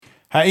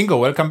Hi, Ingo.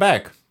 Welcome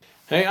back.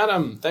 Hey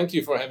Adam, thank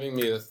you for having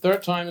me the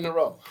third time in a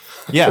row.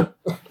 Yeah.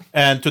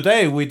 And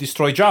today we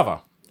destroy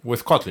Java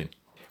with Kotlin.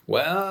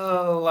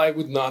 Well, I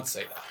would not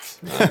say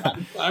that.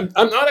 I'm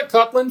not a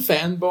Kotlin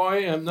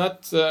fanboy. I'm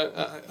not.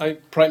 I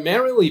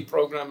primarily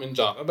program in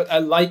Java, but I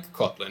like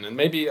Kotlin, and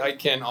maybe I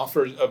can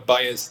offer a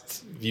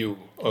biased view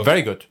of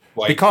Very good.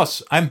 why.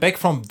 Because I'm back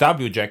from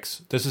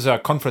WJAX. This is a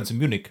conference in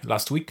Munich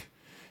last week.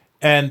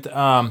 And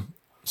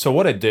so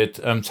what I did,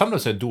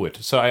 sometimes I do it.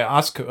 So I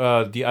ask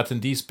the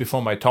attendees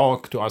before my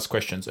talk to ask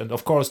questions. And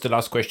of course, the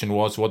last question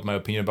was what my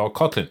opinion about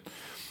Kotlin.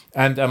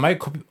 And my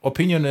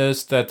opinion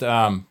is that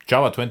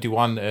Java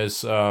 21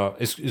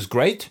 is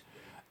great.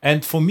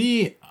 And for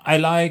me, I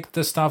like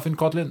the stuff in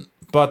Kotlin,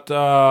 but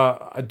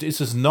this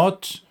is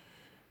not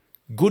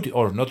good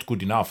or not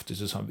good enough.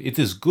 It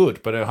is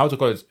good, but how to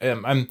call it?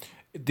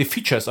 The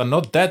features are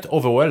not that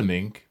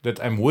overwhelming that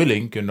I'm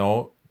willing,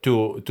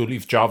 to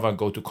leave Java and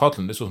go to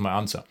Kotlin. This was my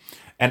answer.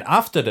 And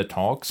after the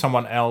talk,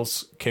 someone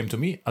else came to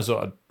me,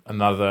 also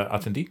another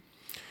attendee,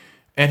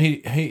 and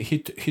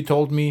he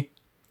told me.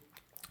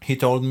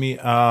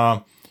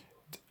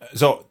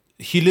 So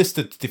he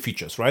listed the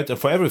features, right? And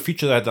for every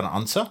feature, I had an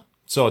answer.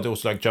 So there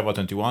was like Java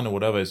 21 or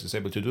whatever is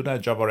able to do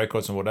that, Java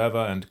records and whatever,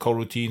 and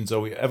coroutine.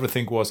 So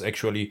everything was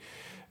actually,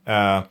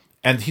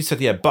 and he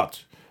said, yeah,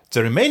 but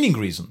the remaining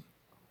reason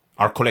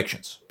are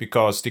collections,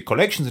 because the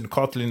collections in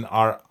Kotlin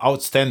are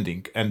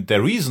outstanding. And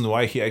the reason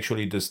why he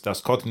actually does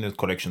Kotlin is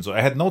collections. So I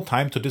had no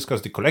time to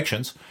discuss the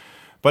collections,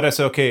 but I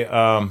said, okay,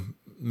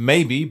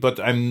 maybe, but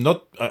I'm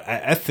not.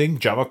 I think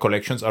Java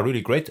collections are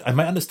really great. And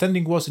my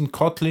understanding was in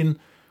Kotlin,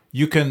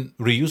 you can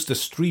reuse the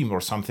stream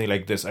or something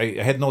like this. I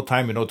had no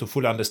time, to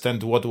fully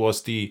understand what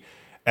was the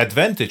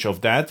advantage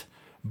of that.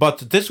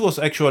 But this was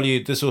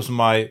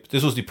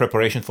the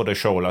preparation for the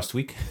show last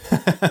week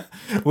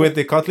with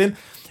the Kotlin.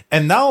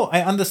 And now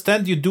I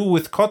understand you do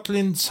with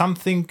Kotlin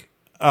something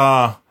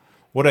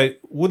what I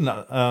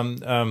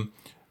wouldn't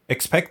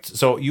expect.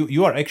 So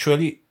you are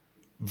actually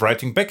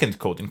writing backend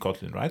code in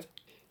Kotlin, right?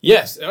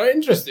 Yes,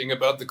 interesting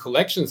about the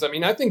collections. I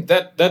mean, I think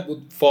that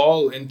would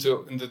fall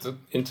into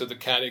the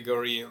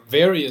category of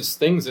various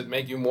things that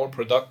make you more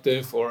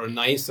productive or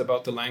nice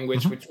about the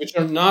language, which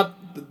are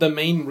not the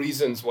main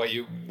reasons why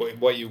you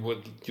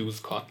would use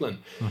Kotlin,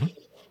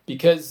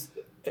 because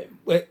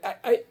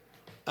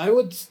I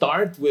would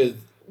start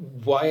with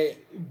what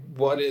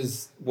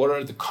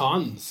are the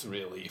cons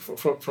really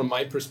from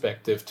my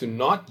perspective to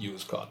not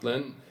use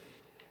Kotlin,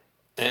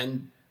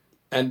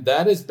 and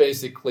that is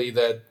basically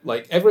that,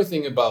 like,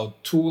 everything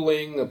about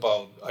tooling,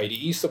 about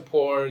IDE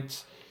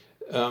support,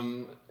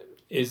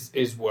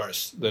 is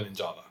worse than in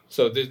Java.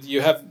 So that you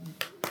have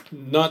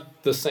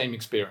not the same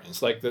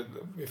experience. Like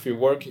if you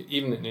work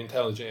even in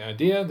IntelliJ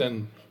IDEA,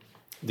 then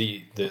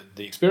the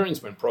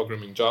experience when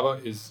programming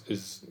Java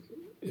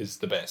is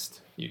the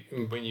best.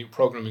 When you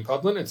program in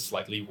Kotlin, it's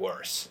slightly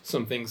worse.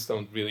 Some things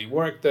don't really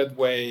work that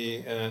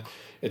way.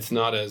 It's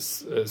not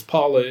as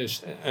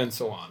polished, and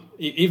so on.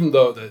 Even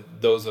though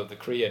those are the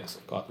creators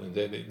of Kotlin,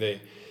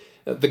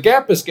 the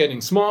gap is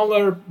getting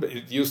smaller.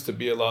 It used to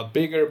be a lot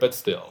bigger, but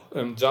still,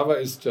 Java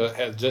has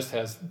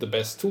the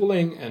best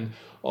tooling, and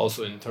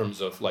also in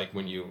terms of like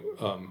when you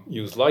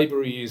use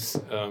libraries,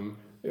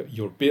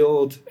 your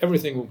build,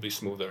 everything will be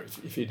smoother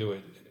if you do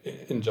it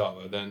in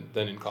Java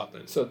than in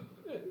Kotlin. So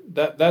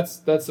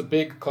that's a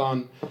big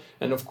con.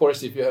 And of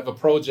course, if you have a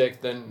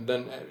project,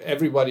 then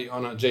everybody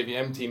on a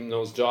JVM team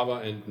knows Java,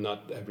 and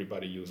not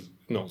everybody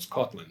knows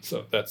Kotlin.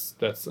 So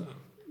that's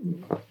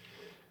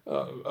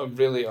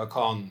really a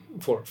con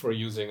for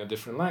using a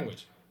different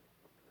language.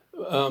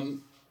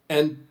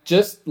 And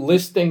just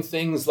listing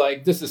things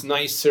like this is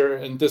nicer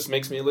and this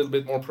makes me a little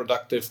bit more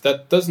productive,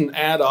 that doesn't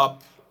add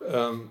up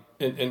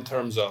in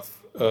terms of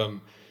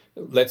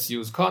let's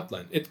use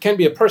Kotlin. It can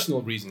be a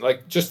personal reason,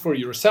 like just for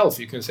yourself.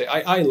 You can say,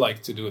 I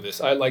like to do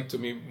this. I like to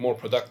be more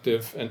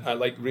productive, and I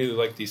really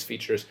like these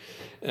features,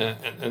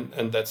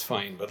 and that's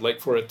fine. But like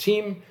for a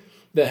team,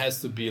 there has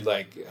to be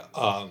like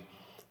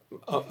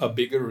a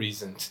bigger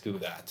reason to do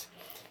that.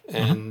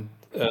 And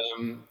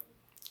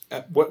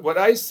what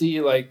I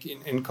see like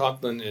in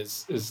Kotlin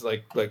is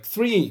like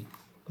three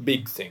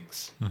big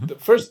things. The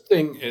first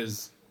thing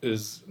is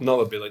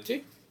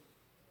nullability.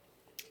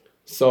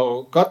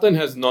 So Kotlin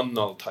has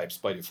non-null types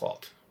by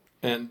default.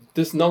 And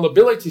this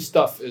nullability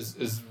stuff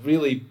is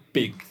really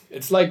big.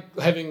 It's like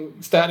having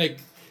static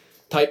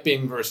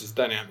typing versus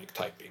dynamic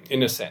typing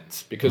in a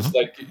sense, because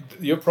like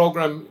your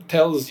program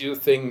tells you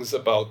things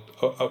about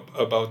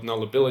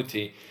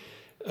nullability,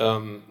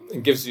 and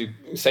gives you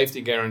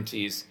safety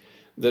guarantees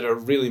that are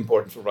really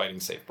important for writing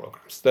safe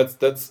programs.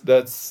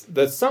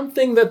 That's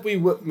something that we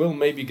will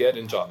maybe get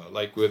in Java.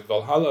 Like with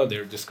Valhalla,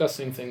 they're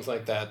discussing things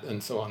like that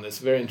and so on. That's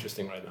very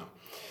interesting right now.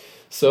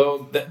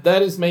 So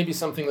that is maybe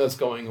something that's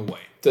going away.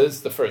 That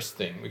is the first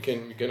thing. We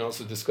can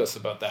also discuss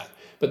about that.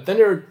 But then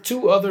there are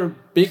two other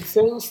big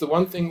things. The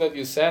one thing that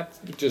you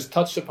just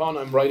touched upon,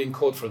 I'm writing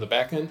code for the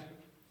backend,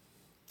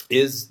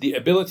 is the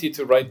ability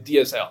to write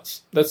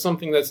DSLs. That's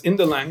something that's in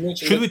the language.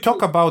 Should we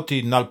talk about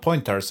the null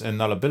pointers and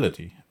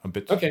nullability a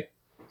bit? Okay.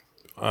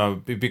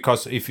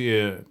 because if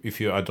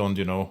you I don't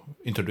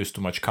introduce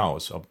too much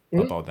chaos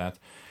about that,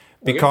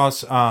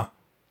 because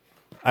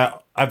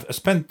I've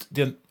spent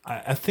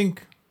I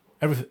think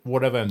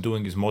whatever I'm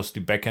doing is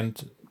mostly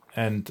backend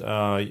and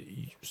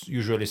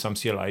usually some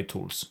CLI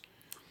tools,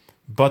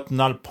 but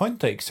null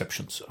pointer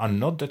exceptions are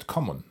not that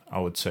common, I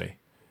would say,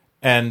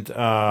 and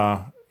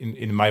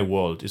in my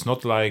world, it's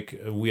not like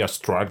we are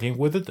struggling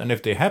with it, and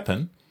if they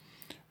happen,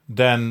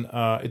 then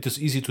it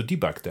is easy to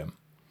debug them.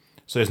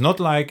 So it's not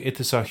like it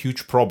is a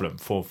huge problem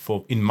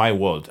for in my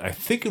world. I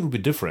think it would be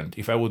different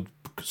if I would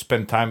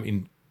spend time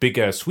in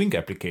bigger swing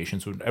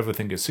applications when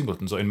everything is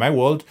singleton. So in my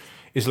world,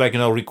 it's like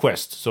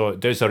request. So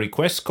there's a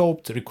request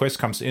scope, the request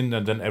comes in,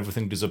 and then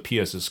everything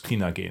disappears. It's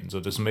clean again. So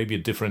there's maybe a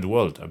different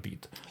world a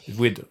bit.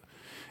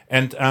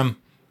 And I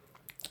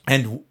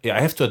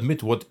have to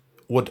admit what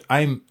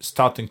I'm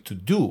starting to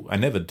do. I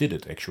never did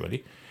it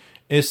actually.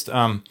 Is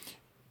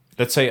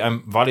let's say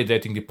I'm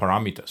validating the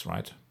parameters,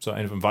 right? So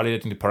if I'm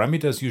validating the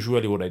parameters,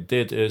 usually what I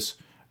did is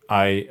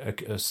I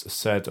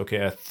said,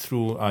 okay, I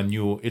threw a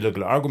new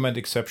illegal argument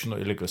exception or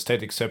illegal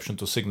state exception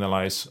to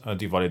signalize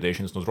the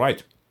validation is not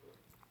right.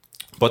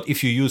 But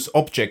if you use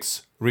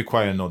objects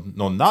require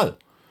non-null,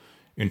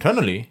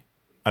 internally,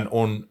 an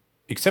own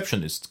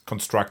exception is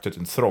constructed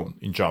and thrown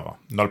in Java,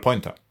 null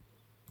pointer.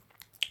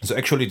 So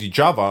actually the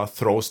Java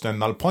throws the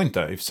null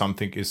pointer if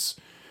something is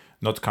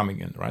not coming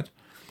in, right?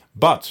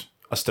 But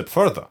a step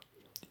further,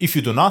 if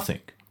you do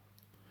nothing,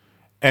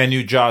 and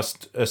you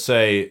just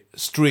say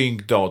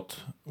string dot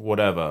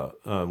whatever,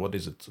 what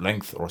is it,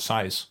 length or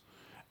size,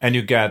 and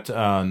you get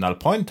a null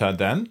pointer,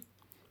 then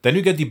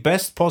you get the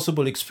best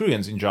possible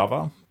experience in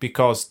Java,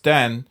 because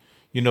then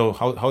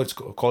how it's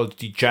called,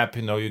 the JAP,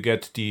 you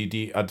get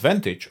the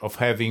advantage of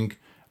having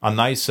a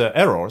nicer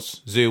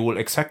errors, so you will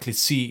exactly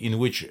see in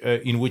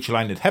which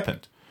line it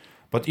happened.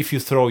 But if you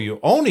throw your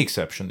own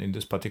exception in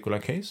this particular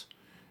case,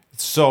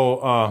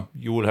 so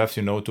you will have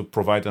to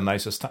provide a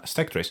nicer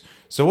stack trace.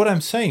 So what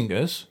I'm saying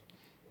is,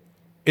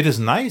 it is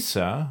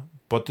nicer,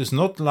 but it's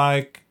not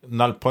like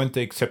null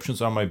pointer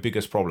exceptions are my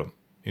biggest problem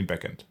in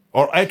backend.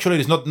 Or actually,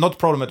 it's not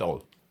problem at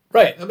all.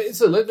 Right. I mean, it's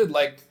a little bit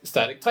like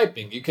static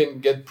typing. You can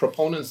get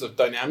proponents of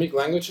dynamic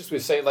languages. We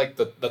say like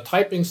the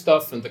typing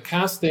stuff and the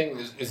casting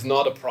is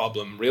not a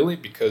problem, really,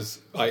 because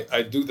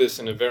I do this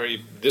in a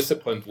very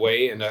disciplined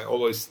way, and I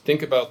always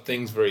think about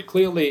things very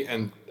clearly,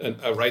 and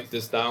I write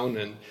this down,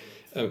 and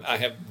I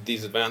have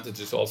these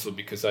advantages also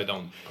because I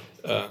don't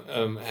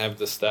have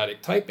the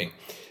static typing.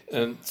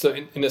 And so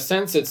in a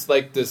sense, it's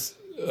like this,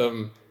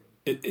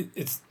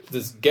 it's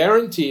this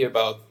guarantee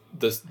about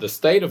the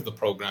state of the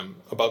program,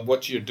 about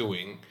what you're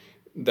doing,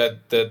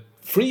 that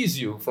frees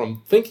you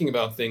from thinking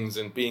about things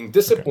and being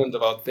disciplined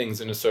about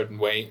things in a certain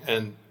way.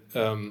 And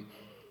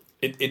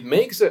it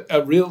makes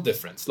a real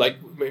difference. Like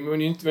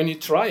when you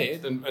try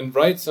it and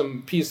write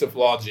some piece of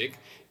logic,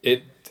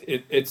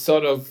 it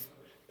sort of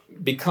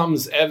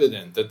becomes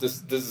evident that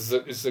this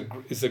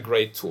is a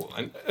great tool.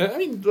 And I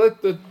mean,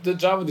 like the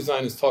Java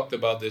designers talked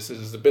about this. This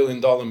is $1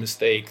 billion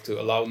mistake to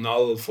allow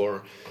null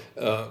for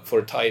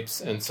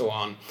types and so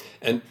on.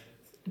 And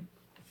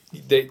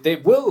they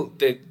will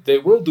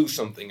do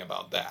something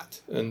about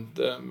that. And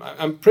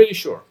I'm pretty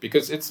sure,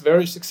 because it's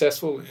very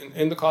successful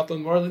in the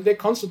Kotlin world, and they're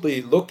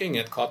constantly looking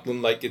at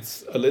Kotlin like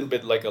it's a little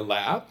bit like a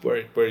lab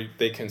where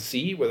they can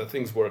see whether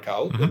things work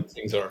out, whether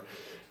things are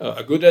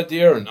a good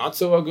idea or not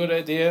so a good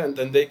idea, and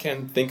then they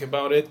can think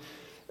about it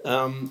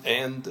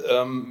and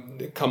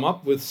come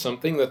up with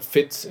something that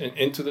fits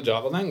into the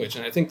Java language.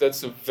 And I think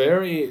that's a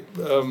very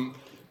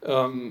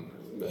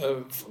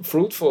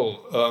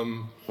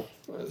fruitful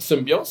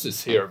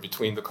symbiosis here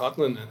between the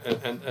Kotlin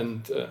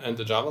and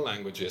the Java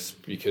languages,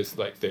 because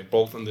like they're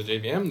both on the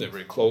JVM, they're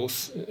very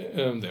close,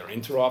 they're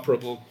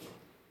interoperable.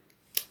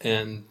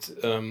 And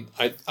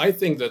I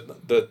think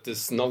that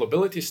this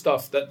nullability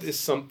stuff, that is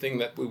something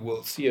that we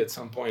will see at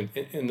some point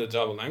in the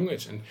Java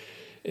language, and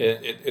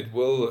it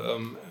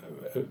will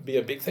be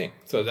a big thing.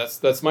 So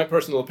that's my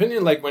personal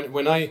opinion. Like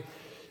when I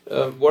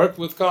work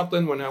with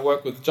Kotlin, when I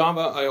work with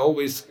Java, I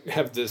always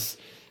have this.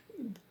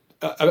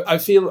 I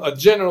feel a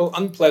general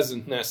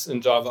unpleasantness in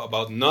Java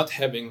about not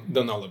having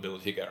the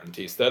nullability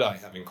guarantees that I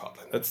have in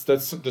Kotlin. That's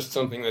just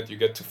something that you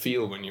get to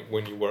feel when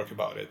you work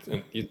about it,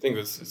 and you think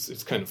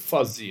it's kind of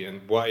fuzzy,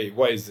 and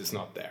why is this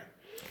not there?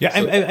 Yeah,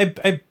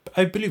 so,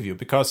 I believe you,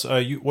 because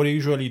what I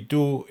usually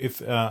do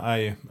if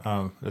I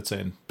let's say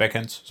in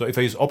backends, so if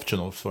I use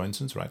optionals, for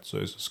instance, right? So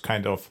it's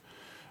kind of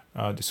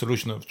the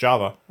solution of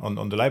Java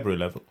on the library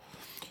level.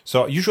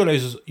 So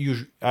usually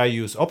I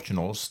use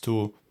optionals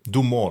to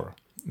do more.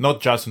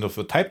 Not just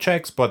for type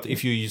checks, but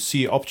if you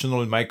see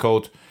optional in my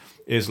code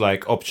is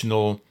like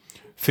optional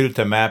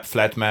filter map,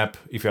 flat map,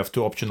 if you have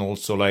two optionals.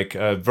 So like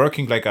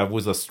working like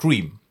with a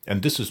stream.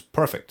 And this is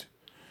perfect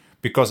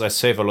because I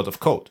save a lot of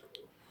code,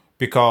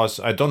 because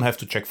I don't have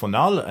to check for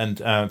null. And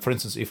for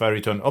instance, if I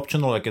return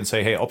optional, I can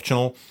say, hey,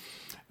 optional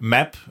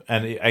map,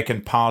 and I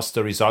can pass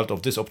the result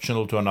of this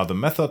optional to another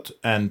method,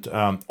 and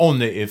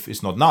only if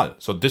it's not null.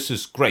 So this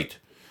is great.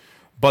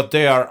 But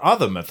there are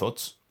other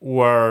methods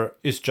where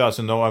it's just,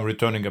 I'm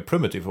returning a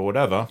primitive or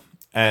whatever.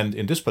 And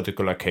in this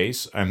particular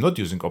case, I'm not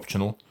using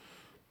optional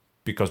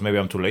because maybe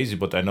I'm too lazy,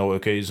 but I know,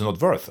 okay, it's not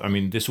worth. I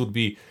mean, this would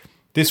be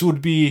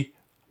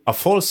a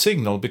false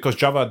signal because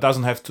Java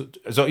doesn't have to.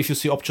 So if you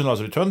see optional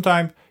as return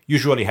type,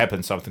 usually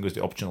happens something with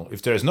the optional.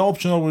 If there is no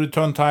optional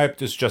return type,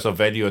 this is just a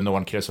value and no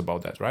one cares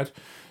about that, right?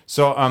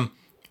 So,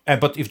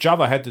 but if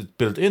Java had it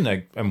built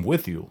in, I'm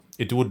with you.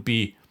 It would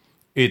be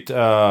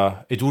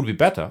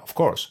better, of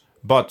course.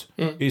 But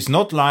it's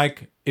not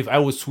like if I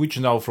would switch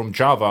now from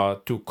Java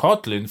to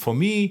Kotlin, for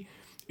me,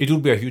 it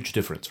would be a huge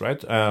difference, right?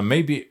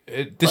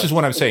 This is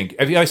what I'm saying.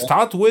 If I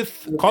start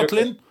with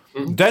Kotlin,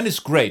 then it's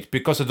great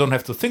because I don't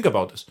have to think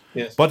about this.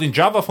 Yes. But in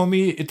Java, for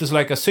me, it is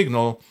like a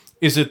signal.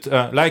 Is it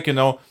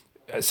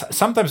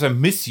sometimes I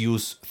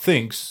misuse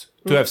things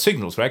to have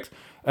signals, right?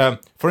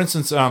 For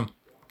instance,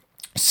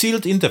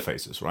 sealed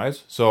interfaces,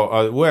 right?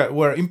 So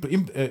we're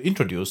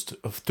introduced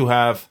to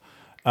have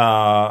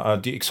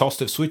the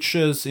exhaustive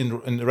switches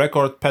in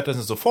record patterns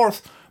and so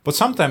forth. But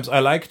sometimes I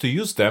like to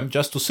use them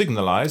just to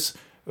signalize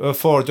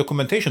for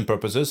documentation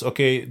purposes.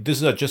 Okay,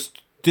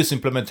 this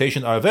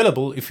implementation are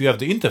available. If you have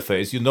the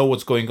interface, you know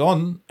what's going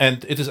on,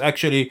 and it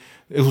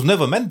was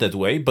never meant that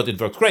way, but it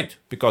works great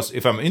because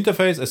if I'm an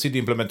interface, I see the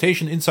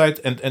implementation inside,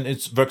 and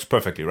it works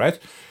perfectly, right?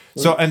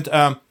 So and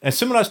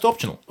similar to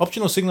optional.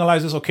 Optional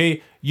signalizes,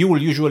 okay, you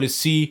will usually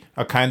see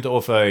a kind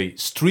of a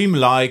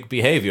stream-like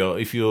behavior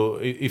if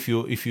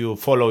you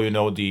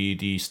follow,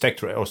 the stack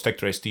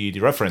trace, the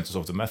references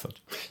of the method.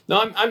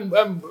 No,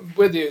 I'm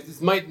with you. This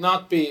might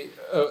not be.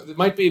 It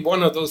might be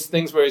one of those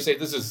things where you say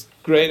this is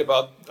great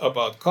about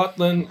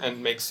Kotlin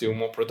and makes you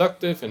more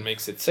productive and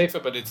makes it safer,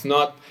 but it's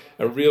not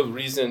a real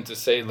reason to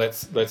say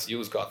let's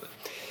use Kotlin.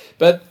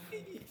 But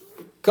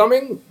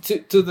coming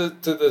to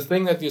the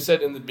thing that you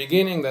said in the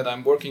beginning, that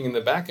I'm working in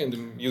the backend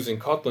and using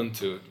Kotlin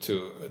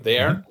to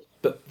there.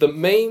 The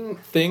main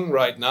thing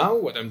right now,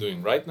 what I'm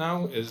doing right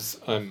now,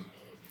 is I'm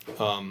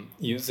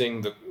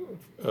using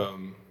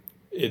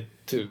it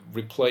to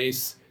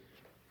replace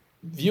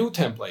view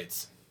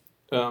templates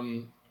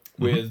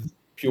with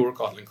pure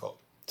Kotlin code.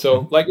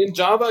 So, like in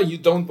Java, you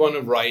don't want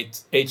to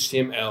write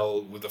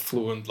HTML with a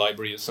Fluent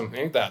library or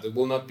something like that. It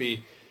will not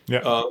be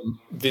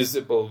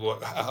visible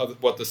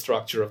what the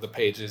structure of the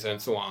page is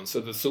and so on. So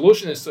the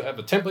solution is to have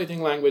a templating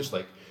language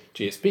like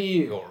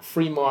GSP or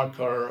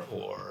FreeMarker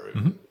or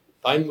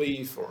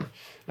TimeLeaf, or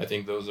I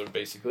think those are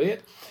basically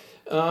it.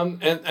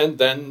 And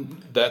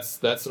then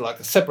that's like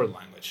a separate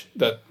language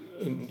that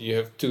you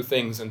have two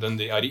things, and then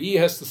the IDE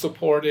has to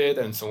support it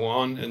and so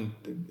on.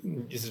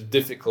 And it's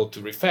difficult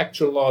to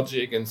refactor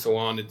logic and so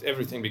on.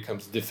 Everything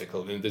becomes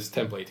difficult in this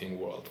templating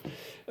world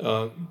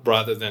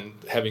rather than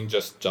having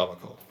just Java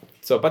code.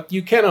 So, but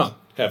you cannot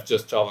have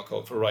just Java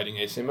code for writing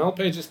HTML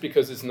pages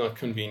because it's not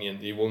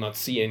convenient. You will not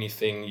see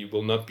anything. You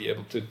will not be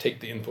able to take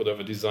the input of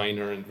a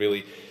designer and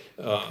really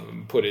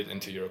put it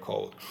into your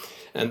code.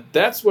 And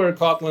that's where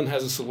Kotlin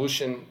has a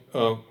solution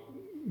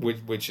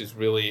which is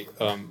really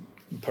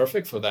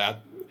perfect for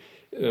that,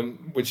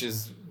 which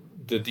is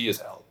the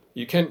DSL.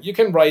 You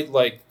can write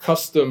like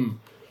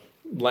custom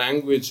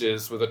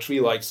languages with a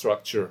tree-like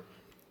structure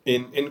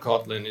in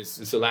Kotlin.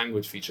 It's a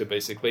language feature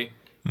basically.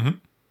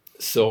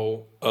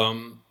 So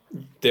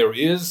there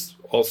is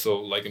also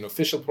like an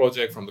official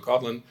project from the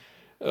Kotlin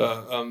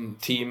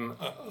team,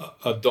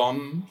 a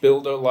DOM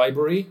builder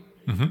library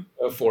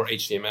for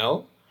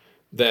HTML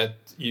that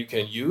you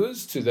can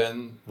use to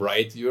then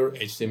write your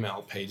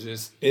HTML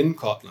pages in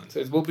Kotlin. So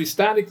it will be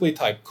statically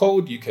typed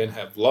code. You can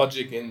have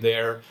logic in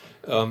there.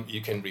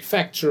 You can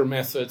refactor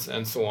methods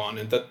and so on.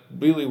 And that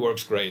really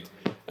works great.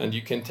 And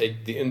you can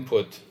take the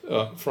input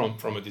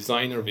from a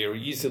designer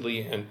very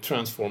easily and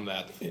transform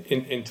that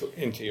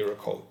into your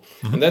code.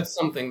 And that's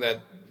something that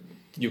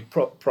you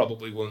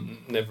probably will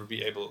never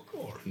be able,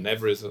 or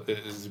never is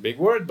a big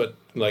word, but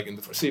like in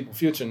the foreseeable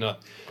future,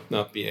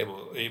 not be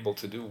able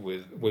to do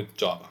with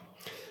Java.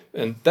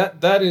 And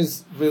that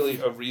is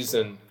really a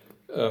reason.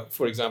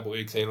 For example,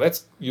 you can say,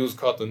 let's use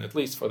Kotlin at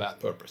least for that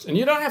purpose. And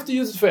you don't have to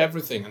use it for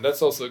everything. And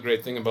that's also a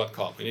great thing about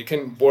Kotlin. It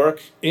can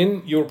work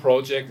in your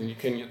project and you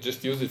can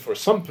just use it for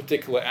some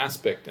particular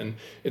aspect. And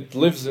it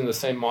lives in the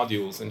same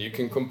modules and you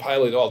can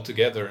compile it all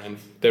together. And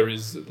there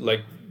is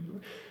like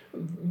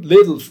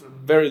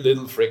very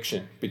little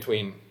friction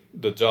between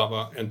the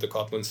Java and the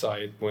Kotlin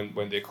side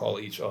when they call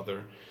each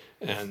other.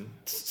 And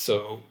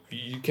so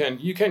you can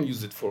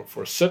use it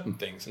for certain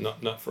things,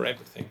 not for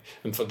everything.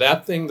 And for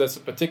that thing, that's a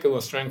particular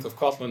strength of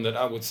Kotlin that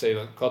I would say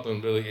that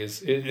Kotlin really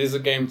is. It is a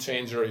game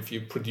changer if you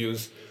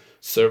produce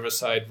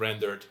server-side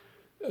rendered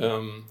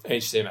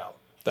HTML.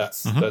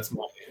 That's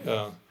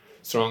my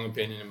strong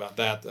opinion about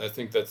that. I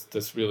think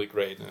that's really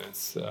great. And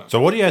it's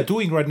so what are you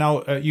doing right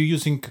now? You're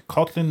using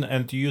Kotlin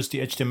and you use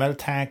the HTML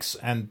tags,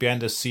 and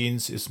behind the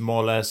scenes is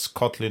more or less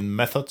Kotlin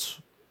methods,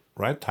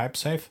 right? Type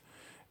safe.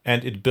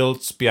 And it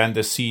builds behind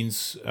the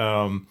scenes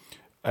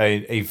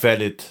a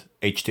valid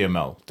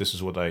HTML. This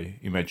is what I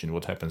imagine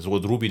what happens.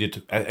 What Ruby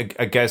did,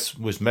 I guess,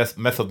 with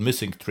method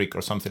missing trick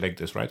or something like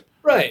this, right?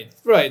 Right.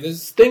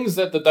 There's things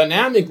that the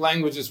dynamic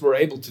languages were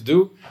able to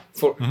do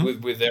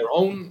with their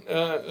own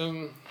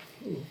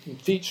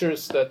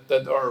features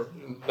that are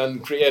then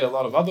create a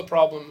lot of other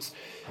problems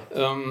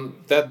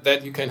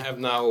that you can have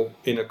now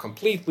in a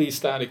completely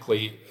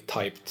statically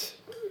typed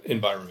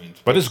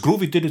environment. But this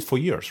Groovy did it for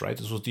years, right?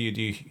 This was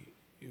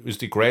with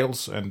the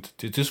Grails, and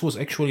this was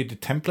actually the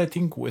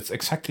templating with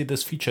exactly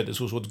this feature. This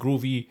was what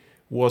Groovy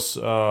was,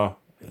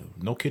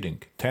 no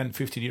kidding, 10,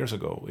 15 years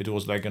ago. It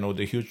was like,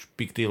 the huge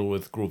big deal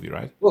with Groovy,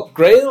 right? Well,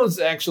 Grails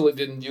actually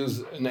didn't use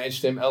an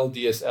HTML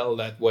DSL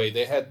that way.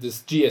 They had this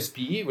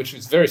GSP, which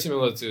is very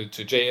similar to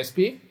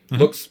JSP.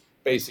 Looks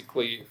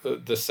basically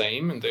the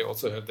same, and they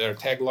also have their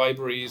tag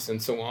libraries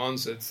and so on.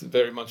 So it's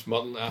very much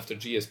modeled after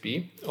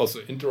GSP, also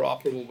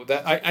interoperable with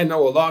that. I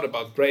know a lot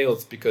about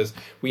Grails because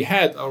we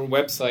had our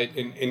website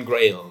in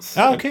Grails.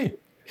 Ah, okay.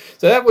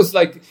 So that was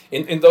like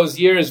in those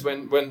years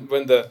when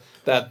the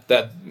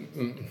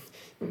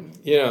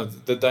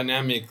the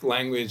dynamic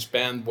language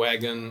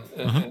bandwagon,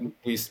 and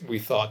we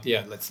thought,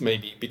 let's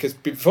maybe, because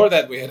before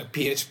that we had a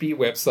PHP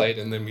website,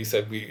 and then we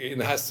said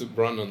it has to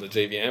run on the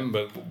JVM,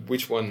 but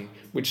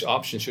which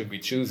option should we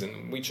choose?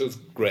 And we chose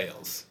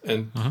Grails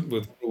and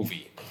with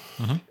Groovy,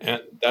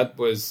 and that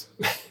was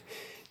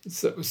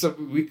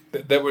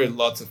there were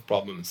lots of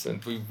problems,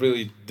 and we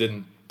really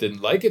didn't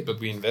like it, but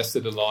we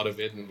invested a lot of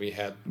it, and we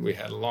had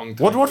a long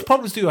time. What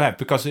problems do you have?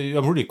 Because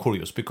I'm really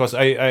curious, because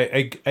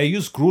I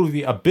use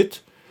Groovy a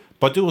bit.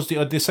 But it was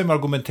the same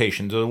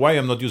argumentation, why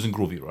I'm not using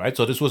Groovy, right?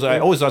 So this was, I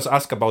always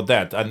ask about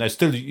that, and I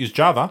still use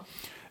Java.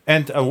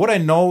 And what I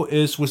know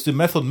is with the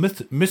method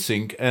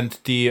missing and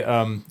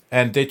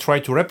and they try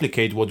to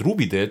replicate what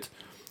Ruby did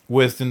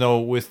with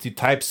the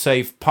type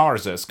safe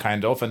parsers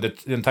kind of, and the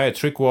entire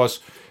trick was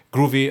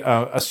Groovy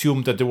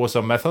assumed that there was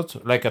a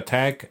method like a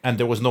tag, and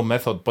there was no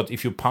method. But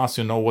if you pass,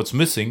 what's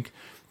missing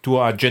to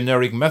a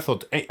generic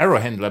method error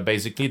handler,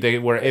 basically, they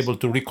were able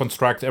to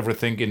reconstruct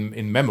everything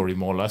in memory,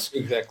 more or less.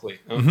 Exactly.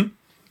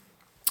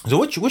 So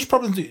which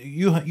problems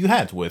you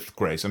had with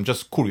Grace? I'm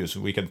just curious.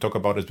 We can talk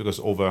about it because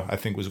I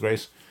think, with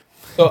Grace.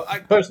 So I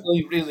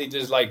personally really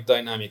dislike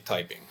dynamic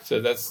typing. So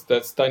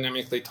that's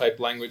dynamically typed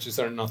languages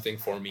are nothing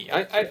for me.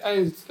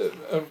 I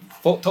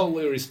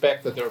totally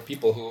respect that there are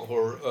people who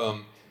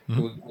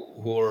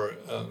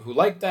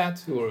like that,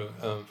 who are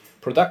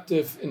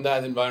productive in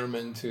that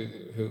environment,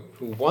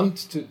 who want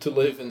to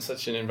live in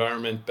such an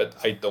environment, but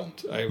I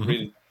don't.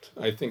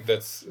 I think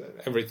that's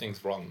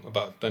everything's wrong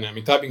about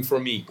dynamic typing for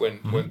me when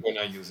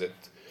I use it.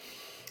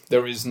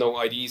 There is no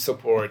IDE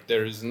support,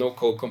 there is no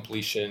code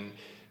completion,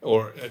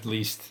 or at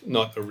least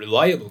not a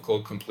reliable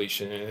code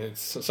completion.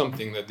 It's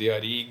something that the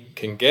IDE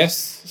can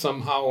guess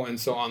somehow and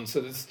so on.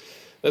 So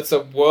that's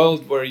a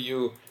world where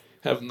you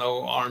have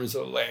no arms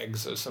or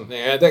legs or something.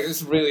 That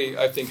is really,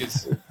 I think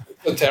it's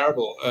a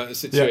terrible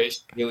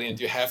situation, really, and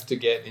you have to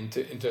get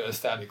into a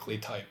statically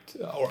typed,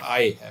 or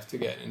I have to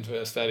get into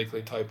a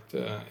statically typed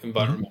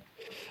environment.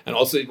 And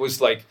also, it was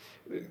like,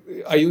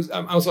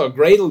 I'm also a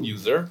Gradle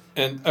user,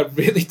 and I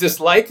really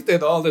disliked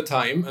it all the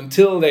time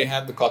until they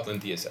had the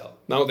Kotlin DSL.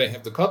 Now they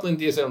have the Kotlin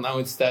DSL. Now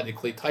it's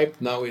statically typed.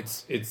 Now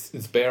it's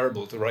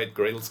bearable to write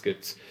Gradle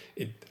scripts.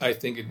 I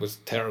think it was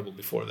terrible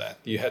before that.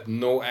 You had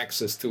no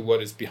access to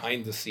what is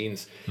behind the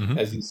scenes,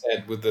 as you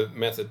said, with the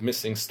method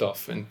missing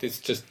stuff, and it's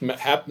just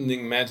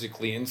happening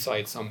magically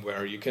inside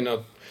somewhere. You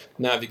cannot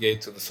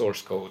navigate to the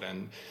source code,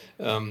 and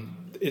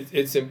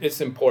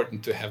it's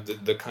important to have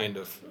the kind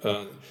of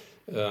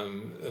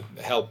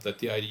help that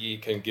the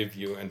IDE can give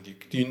you, and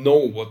you know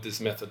what this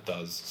method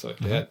does. So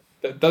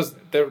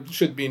there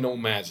should be no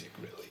magic,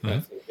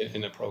 really,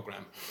 in a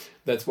program.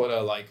 That's what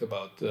I like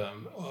about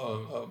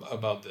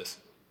this.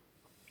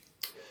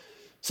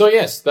 So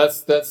yes,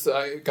 that's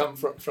I come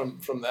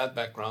from that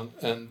background,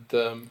 and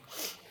I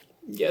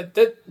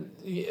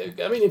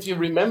mean, if you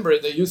remember,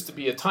 there used to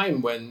be a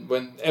time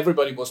when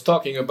everybody was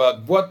talking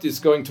about what is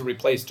going to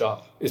replace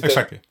Java.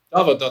 Exactly.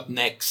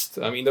 Java.next.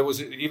 I mean, there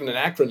was even an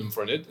acronym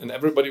for it, and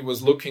everybody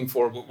was looking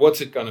for what's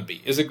it going to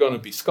be. Is it going to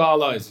be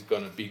Scala? Is it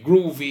going to be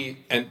Groovy?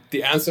 And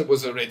the answer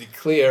was already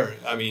clear.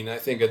 I mean, I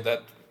think at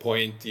that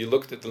point you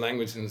looked at the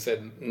language and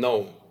said,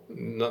 no,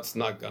 that's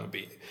not going to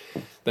be.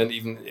 Then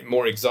even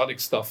more exotic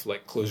stuff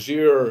like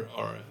Clojure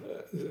or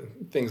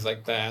things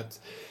like that.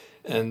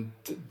 And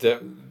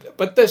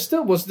but there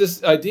still was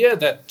this idea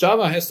that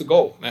Java has to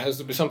go. There has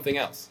to be something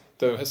else.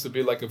 There has to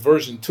be like a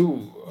version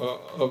 2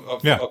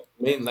 of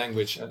main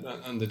language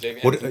on the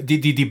JVM. What,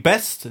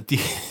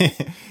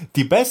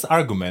 the best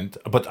argument,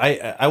 but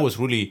I was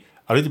really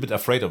a little bit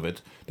afraid of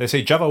it. They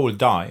say Java will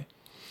die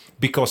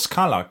because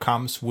Scala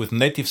comes with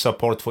native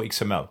support for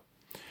XML.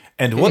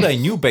 And what I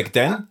knew back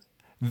then,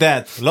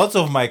 that lots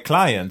of my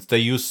clients, they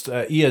used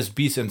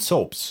ESBs and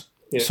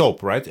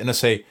SOAP, right? And I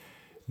say,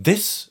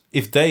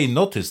 if they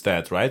notice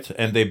that, right,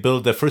 and they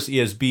build the first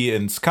ESB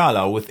in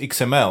Scala with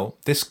XML,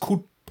 this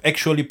could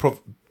actually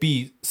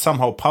be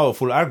somehow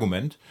powerful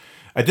argument.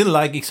 I didn't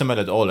like XML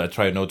at all. I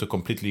tried now to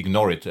completely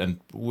ignore it, and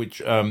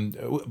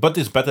but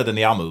it's better than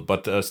YAML.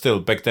 But still,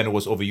 back then it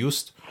was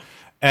overused,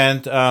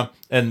 and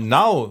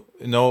now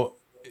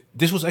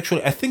this was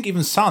actually, I think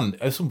even Sun,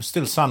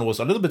 still Sun was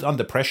a little bit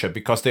under pressure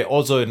because they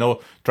also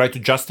try to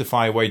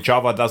justify why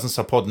Java doesn't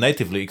support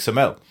natively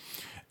XML.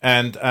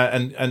 And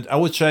I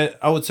would say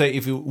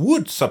if you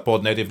would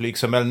support natively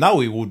XML, now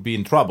we would be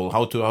in trouble.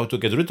 How to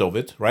get rid of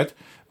it, right?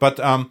 But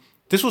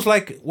this was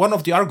like one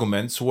of the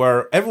arguments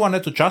where everyone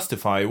had to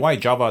justify why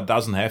Java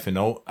doesn't have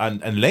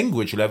and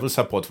language level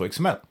support for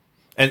XML.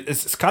 And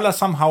Scala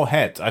somehow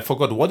had, I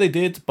forgot what they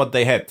did, but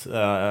they had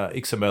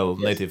XML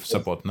native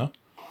support, no?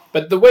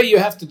 But the way you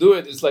have to do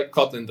it is like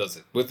Kotlin does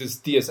it, with this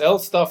DSL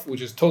stuff,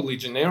 which is totally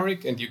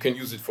generic, and you can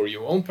use it for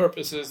your own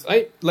purposes.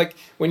 Like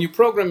when you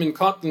program in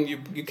Kotlin,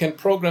 you can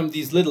program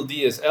these little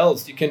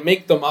DSLs. You can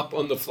make them up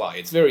on the fly.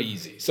 It's very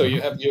easy. So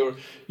you have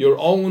your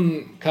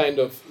own kind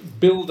of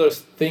builder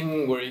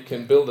thing where you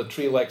can build a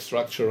tree-like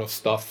structure of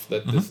stuff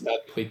that is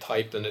statically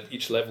typed, and at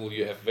each level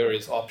you have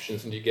various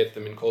options, and you get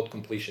them in code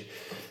completion.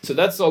 So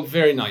that's all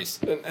very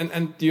nice.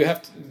 And you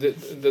have to,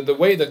 the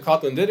way that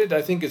Kotlin did it,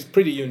 I think, is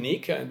pretty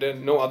unique. And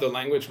no other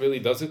language really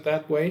does it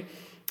that way,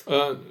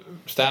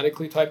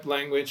 statically typed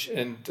language,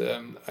 and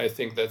I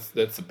think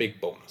that's a big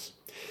bonus.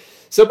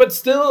 So, but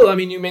still, I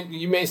mean,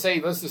 you may say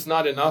this is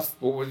not enough.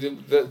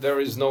 There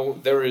is no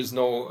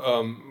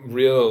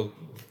real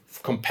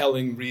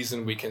compelling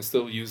reason we can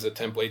still use the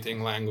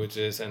templating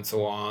languages and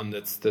so on.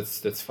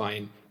 That's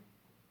fine,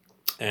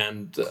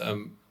 and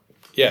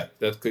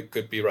that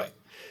could be right.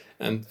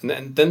 And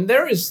then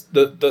there is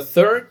the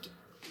third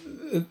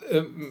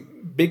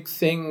big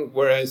thing,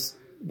 whereas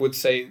would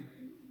say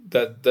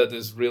that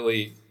is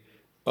really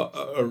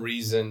a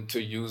reason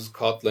to use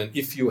Kotlin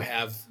if you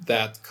have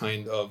that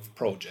kind of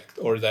project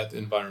or that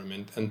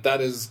environment, and that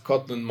is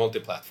Kotlin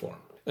multi-platform.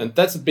 And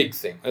that's a big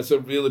thing. That's a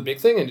really big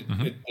thing,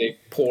 and they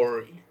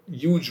pour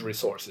huge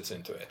resources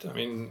into it. I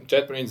mean,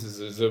 JetBrains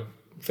is a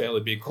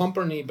fairly big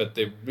company, but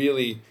they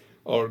really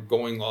are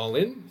going all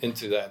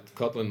into that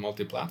Kotlin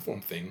multi-platform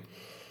thing,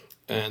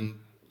 and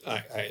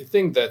I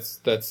think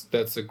that's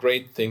a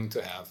great thing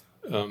to have.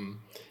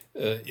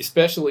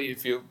 Especially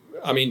if you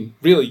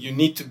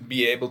need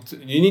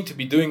to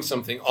be doing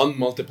something on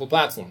multiple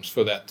platforms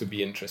for that to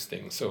be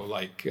interesting. So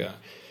like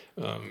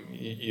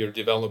you're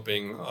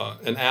developing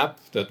an app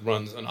that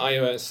runs on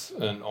iOS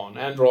and on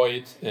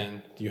Android,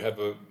 and you have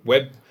a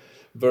web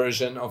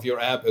version of your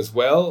app as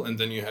well, and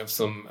then you have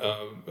some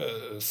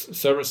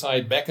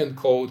server-side backend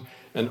code,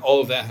 and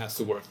all of that has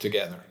to work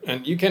together.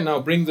 And you can now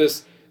bring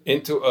this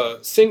into a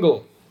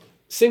single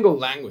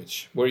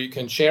language where you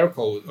can share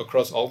code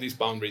across all these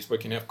boundaries, where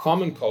you can have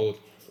common code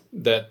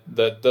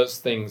that does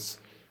things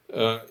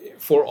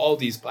for all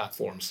these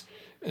platforms,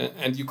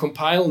 and you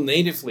compile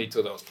natively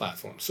to those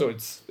platforms. So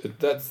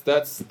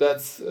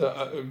that's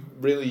a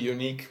really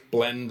unique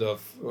blend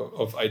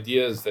of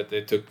ideas that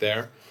they took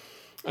there.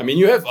 I mean,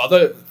 you have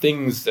other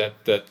things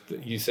that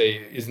you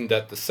say, isn't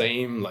that the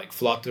same, like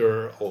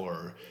Flutter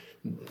or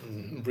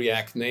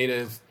React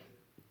Native?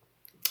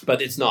 But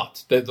it's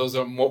not. Those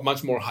are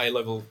much more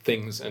high-level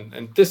things,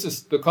 and this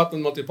is the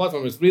Kotlin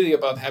multi-platform is really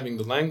about having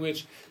the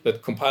language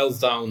that compiles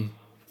down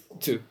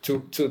to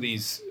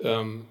these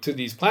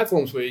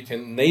platforms where you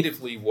can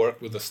natively work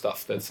with the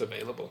stuff that's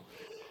available,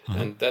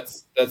 and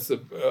that's a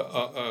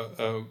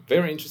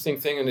very interesting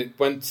thing. And it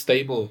went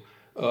stable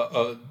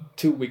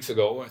 2 weeks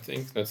ago, I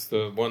think. That's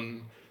the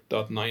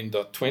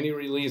 1.9.20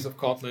 release of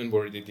Kotlin,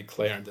 where they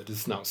declared that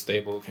it's now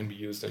stable, can be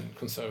used in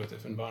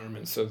conservative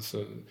environments.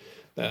 So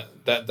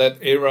that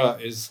era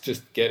is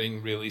just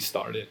getting really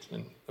started,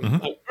 and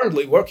I'm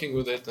currently working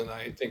with it, and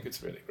I think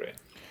it's really great.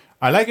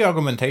 I like your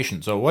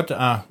argumentation. So what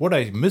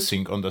I'm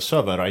missing on the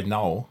server right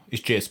now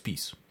is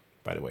JSPs,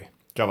 by the way,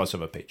 Java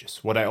Server Pages.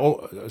 What I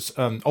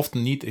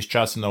often need is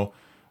just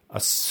a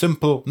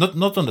simple,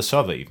 not on the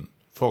server even,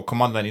 for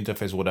command line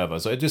interface, whatever.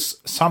 So it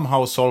is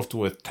somehow solved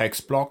with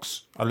text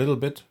blocks a little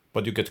bit,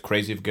 but you get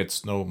crazy if it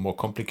gets more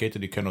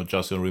complicated. You cannot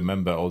just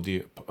remember all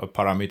the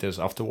parameters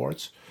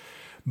afterwards.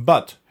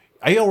 But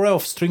are you aware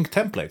of string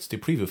templates, the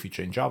preview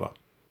feature in Java?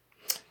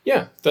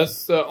 Yeah,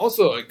 that's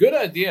also a good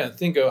idea.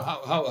 Think of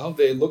how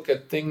they look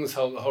at things,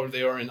 how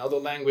they are in other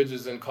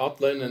languages in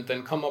Kotlin, and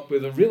then come up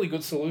with a really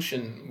good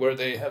solution where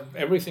they have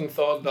everything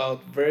thought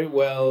out very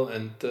well,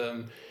 and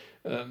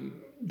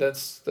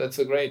that's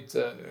a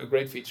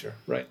great feature,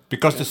 right?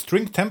 Because the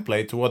string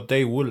template, what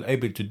they will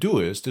able to do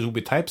is this will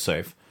be type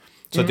safe,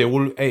 so they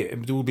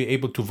will be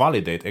able to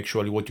validate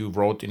actually what you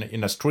wrote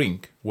in a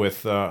string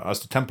with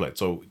as the template.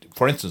 So,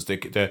 for instance,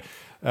 it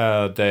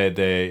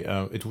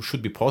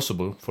should be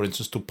possible, for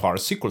instance, to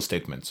parse SQL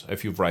statements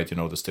if you write,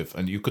 the stuff,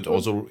 and you could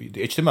also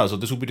the HTML. So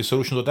this will be the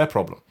solution to that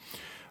problem.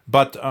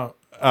 But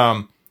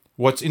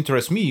what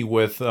interests me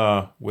with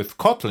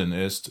Kotlin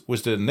is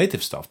with the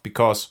native stuff,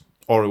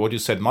 or what you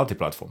said,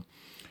 multi-platform,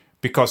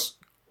 because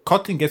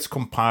Kotlin gets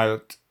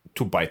compiled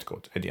to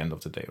bytecode at the end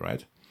of the day,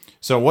 right?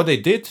 So what they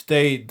did,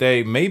 they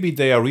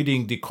are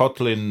reading the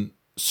Kotlin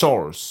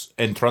source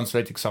and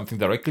translating something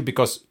directly,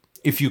 because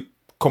if you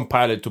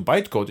compile it to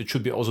bytecode, it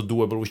should be also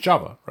doable with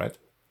Java, right?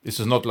 This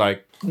is not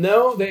like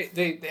no,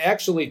 they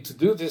actually, to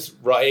do this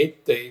right,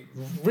 they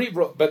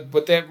rewrote. But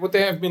what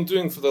they have been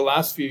doing for the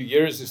last few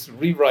years is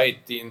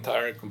rewrite the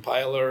entire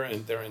compiler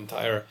and their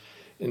entire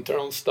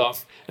internal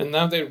stuff, and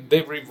now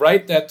they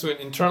rewrite that to an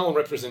internal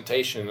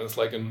representation. It's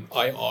like an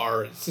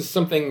IR. It's just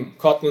something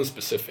Kotlin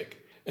specific.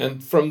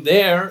 And from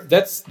there,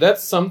 that's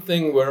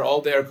something where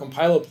all their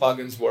compiler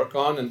plugins work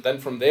on, and then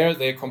from there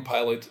they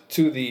compile it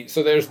to the.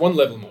 So there's one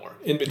level more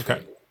in between.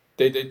 Okay.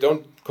 They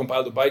don't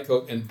compile the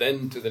bytecode and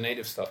then to the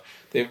native stuff.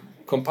 They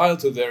compile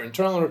to their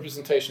internal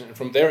representation, and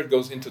from there it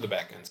goes into the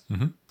backend.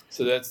 Mm-hmm.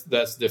 So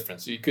that's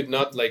different. So you could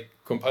not like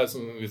compile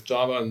something with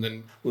Java and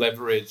then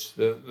leverage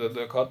the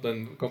Kotlin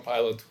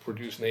compiler to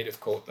produce native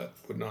code. That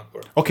would not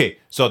work. Okay,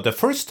 so the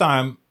first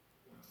time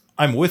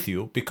I'm with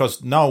you,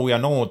 because now we are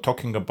no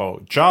talking about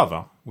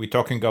Java, we're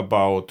talking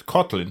about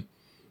Kotlin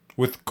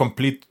with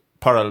complete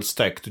parallel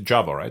stack to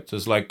Java, right?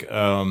 It's like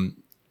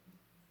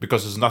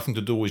because there's nothing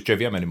to do with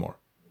JVM anymore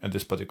in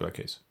this particular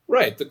case.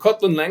 Right. The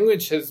Kotlin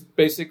language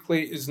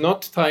is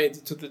not tied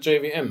to the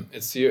JVM.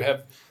 It's you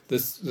have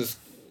this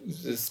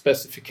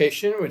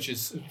specification which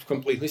is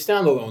completely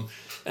standalone,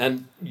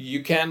 and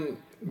you can,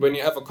 when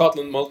you have a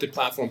Kotlin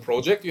multi-platform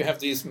project, you have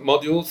these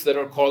modules that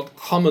are called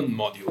common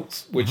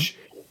modules, which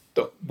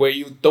where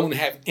you don't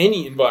have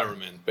any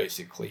environment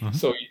basically.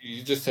 So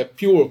you just have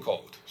pure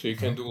code. So you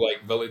can do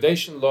like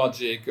validation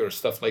logic or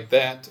stuff like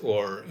that,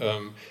 or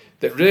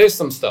there is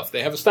some stuff.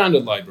 They have a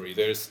standard library.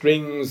 There's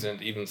strings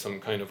and even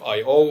some kind of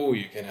I/O.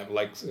 You can have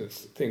like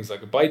things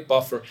like a byte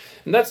buffer,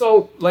 and that's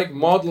all like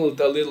modeled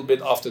a little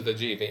bit after the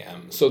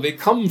JVM. So they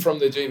come from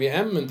the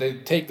JVM and they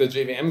take the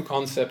JVM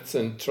concepts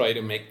and try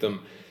to make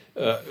them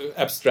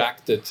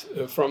abstracted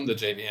from the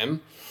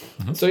JVM.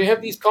 So you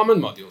have these common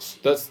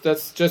modules.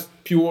 That's just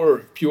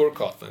pure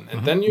Kotlin,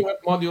 and then you have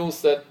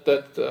modules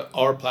that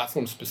are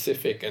platform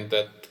specific and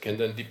that can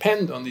then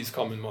depend on these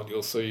common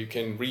modules, so you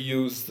can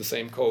reuse the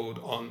same code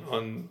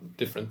on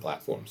different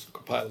platforms,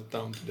 compile it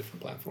down to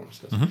different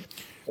platforms.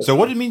 So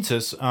what it means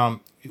is,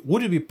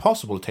 would it be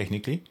possible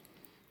technically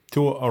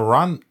to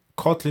run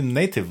Kotlin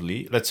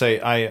natively? Let's say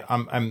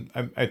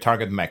I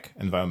target Mac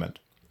environment,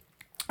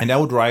 and I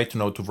would write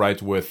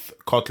with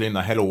Kotlin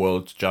a hello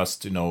world,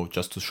 just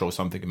to show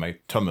something in my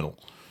terminal,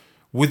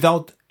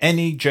 without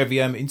any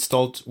JVM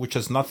installed, which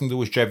has nothing to do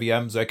with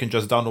JVM. So I can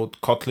just download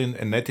Kotlin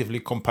and natively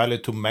compile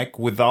it to Mac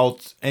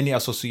without any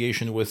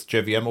association with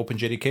JVM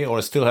OpenJDK, or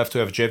I still have to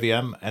have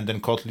JVM and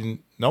then Kotlin.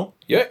 No?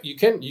 Yeah, you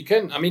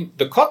can. I mean,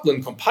 the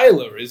Kotlin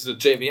compiler is a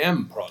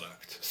JVM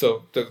product.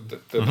 So the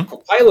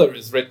compiler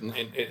is written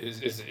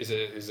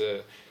is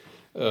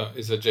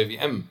a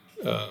JVM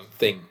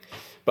thing.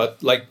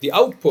 But like the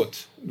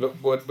output,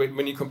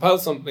 when you compile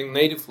something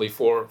natively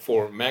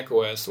for Mac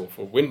OS or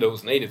for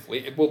Windows natively,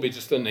 it will be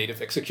just a native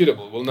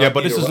executable. It will not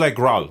but this is like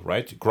Graal,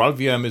 right? Graal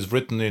VM is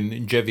written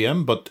in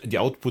JVM, but the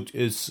output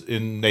is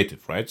in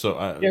native, right? So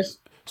yes.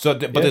 So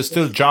there's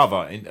still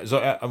Java.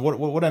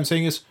 What I'm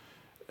saying is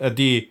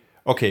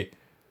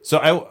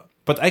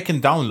but I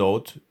can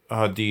download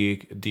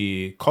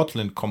the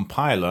Kotlin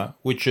compiler,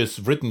 which is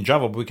written in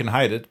Java, but we can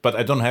hide it, but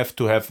I don't have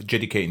to have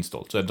JDK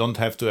installed. So I don't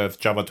have to have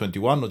Java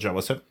 21 or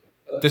Java 7.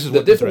 This is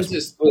the difference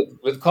is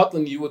with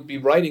Kotlin, you would be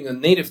writing a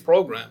native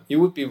program. You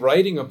would be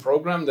writing a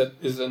program that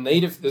is a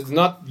native, that's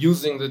not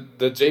using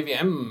the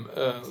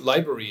JVM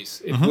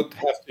libraries. It would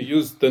have to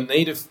use the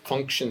native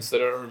functions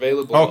that are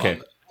available on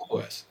the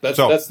OS.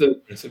 That's the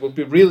difference. It would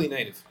be really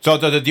native. So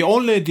the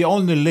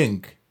only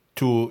link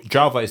to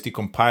Java is the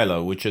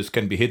compiler, which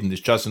can be hidden.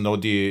 It's just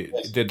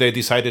they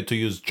decided to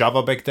use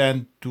Java back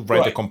then to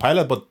write the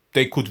compiler, but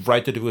they could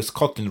write it with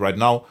Kotlin right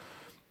now.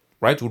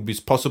 Right, would be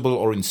possible,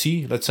 or in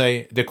C, let's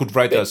say they could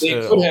write they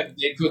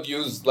could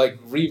use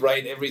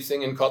rewrite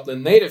everything in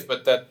Kotlin native,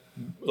 but that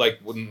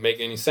wouldn't make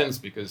any sense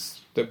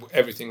because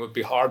everything would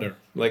be harder.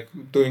 Like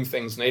doing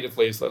things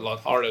natively is a lot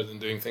harder than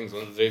doing things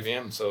on the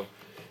JVM. So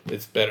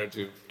it's better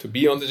to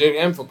be on the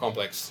JVM for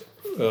complex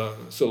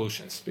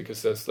solutions,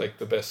 because that's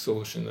the best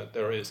solution that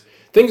there is.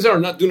 Things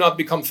do not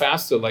become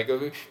faster. Like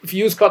if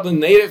you use Kotlin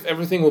native,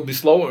 everything will be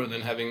slower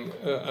than having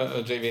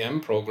a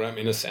JVM program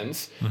in a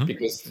sense,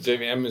 because the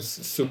JVM is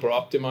super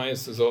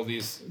optimized. There's all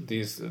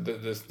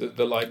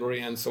the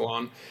library and so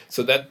on.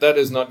 So that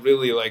is not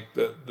really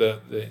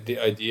the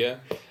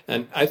idea.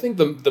 And I think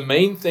the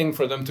main thing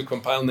for them to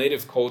compile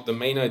native code, the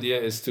main idea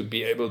is to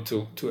be able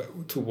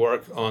to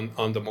work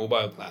on the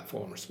mobile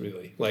platforms,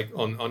 really, like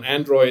on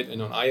Android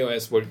and on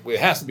iOS, where it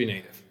has to be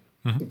native.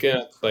 You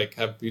can't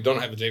you don't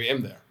have a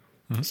JVM there.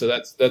 So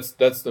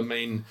that's the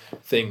main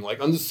thing.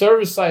 Like on the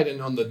server side and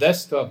on the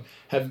desktop,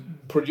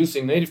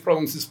 producing native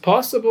programs is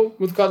possible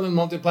with Kotlin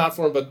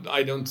multi-platform, but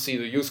I don't see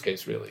the use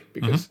case really,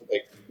 because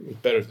it's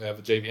better to have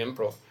a JVM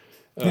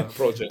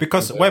project.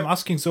 Because why I'm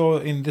asking so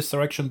in this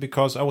direction,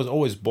 because I was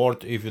always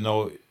bored if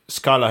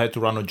Scala had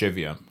to run on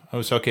JVM. I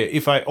was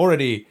if I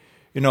already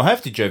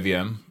have the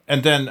JVM,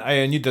 and then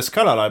I need the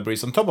Scala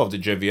libraries on top of the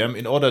JVM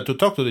in order to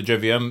talk to the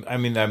JVM. I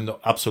mean, I'm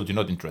absolutely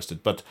not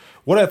interested. But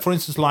what I, for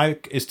instance,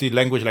 like is the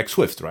language like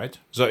Swift, right?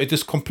 So it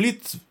is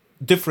complete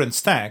different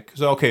stack,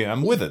 so okay,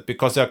 I'm with it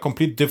because they are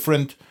complete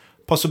different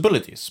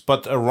possibilities.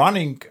 But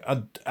running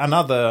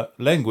another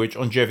language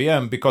on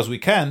JVM because we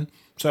can,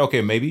 so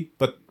okay, maybe,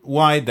 but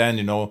why then,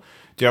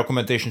 the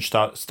argumentation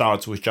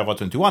starts with Java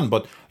 21,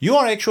 but you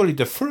are actually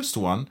the first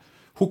one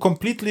who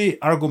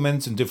completely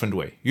arguments in different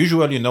way.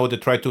 Usually, they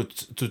try to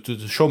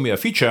show me a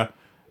feature,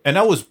 and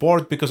I was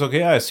bored because,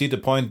 okay, I see the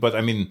point, but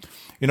I mean,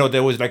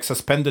 there was like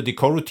suspended the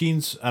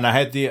coroutines, and I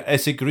had the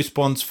ASIC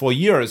response for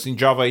years in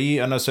Java E,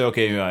 and I say,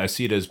 okay, I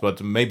see this,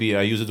 but maybe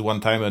I use it one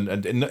time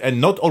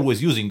and not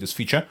always using this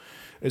feature.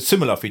 A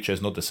similar feature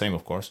is not the same,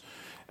 of course.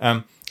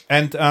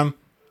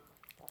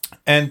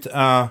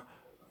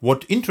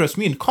 What interests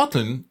me in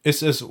Kotlin is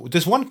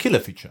this one killer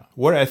feature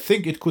where I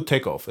think it could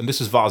take off, and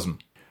this is Wasm.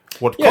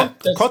 What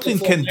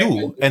Kotlin can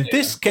do, and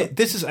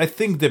this is, I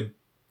think,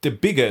 the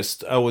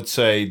biggest, I would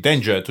say,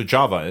 danger to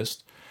Java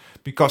is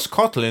because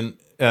Kotlin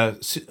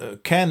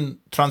can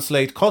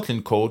translate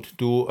Kotlin code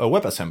to a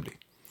WebAssembly.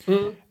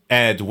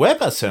 And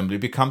WebAssembly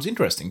becomes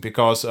interesting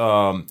because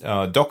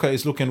Docker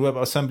is looking at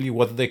WebAssembly,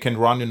 whether they can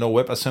run,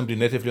 WebAssembly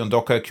natively on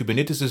Docker.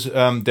 Kubernetes is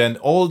then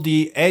all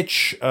the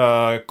edge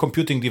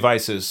computing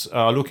devices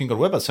are looking at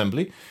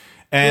WebAssembly.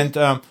 And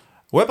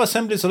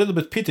WebAssembly is a little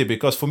bit pity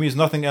because for me it's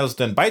nothing else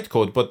than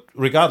bytecode. But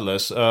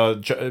regardless,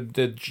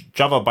 the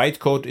Java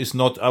bytecode is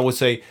not, I would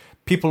say,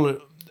 people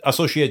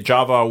associate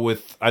Java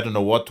with, I don't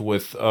know what,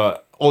 with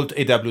old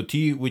AWT,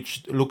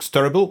 which looks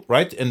terrible,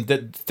 right? And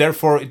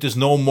therefore it is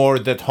no more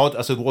that hot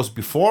as it was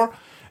before.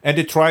 And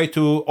they try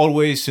to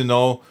always,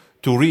 to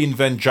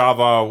reinvent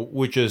Java,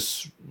 which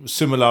is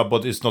similar,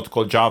 but it's not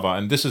called Java.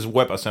 And this is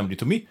WebAssembly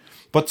to me.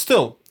 But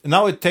still,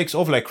 now it takes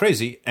off like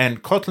crazy,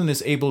 and Kotlin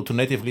is able to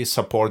natively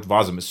support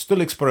Wasm. It's still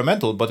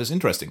experimental, but it's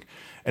interesting.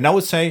 And I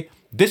would say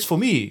this, for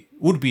me,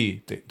 would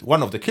be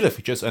one of the killer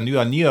features, and you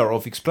are near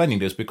of explaining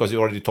this because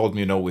you already told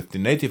me, with the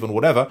native and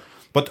whatever.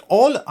 But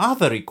all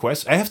other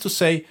requests, I have to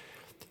say,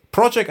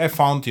 project I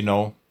found,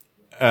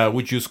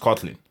 which use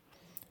Kotlin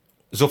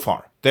so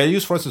far. They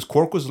use, for instance,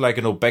 Quarkus, like,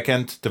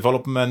 backend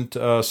development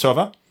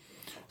server.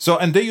 So,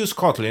 and they use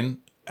Kotlin,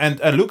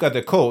 and I look at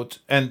the code,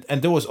 and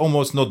there was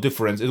almost no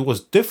difference. It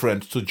was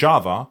different to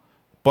Java,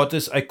 but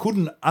I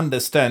couldn't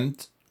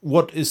understand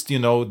what is,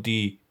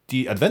 the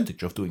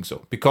advantage of doing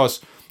so.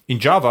 Because in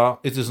Java,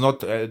 it is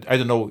not, I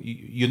don't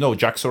know,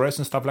 JAX-ORS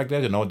and stuff like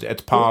that, the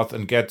add path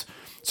and get.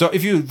 So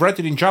if you write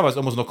it in Java, it's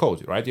almost no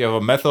code, right? You have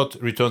a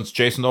method, returns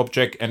JSON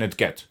object, and it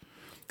get.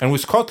 And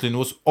with Kotlin, it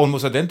was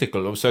almost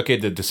identical. I was okay,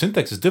 the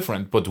syntax is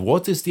different, but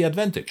what is the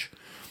advantage?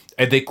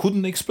 And they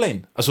couldn't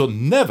explain. So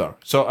never.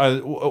 So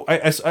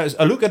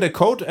I look at the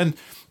code, and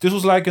this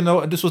was like,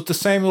 this was the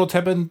same what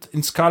happened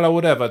in Scala,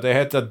 whatever. They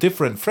had a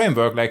different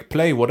framework, like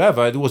Play,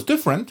 whatever. It was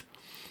different,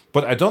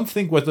 but I don't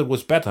think whether it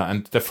was better.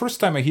 And the first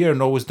time I hear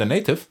is the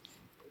native,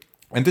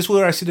 and this is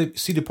where I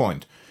see the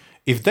point.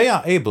 If they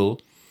are able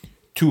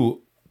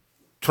to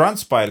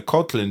transpile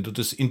Kotlin to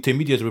this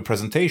intermediate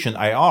representation,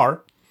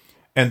 IR,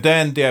 and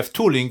then they have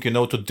tooling,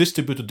 to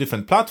distribute to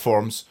different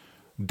platforms,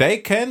 they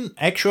can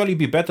actually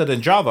be better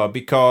than Java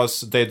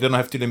because they don't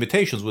have the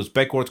limitations with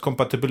backward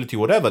compatibility,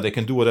 whatever. They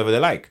can do whatever they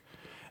like.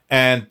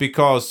 And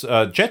because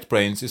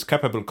JetBrains is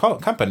capable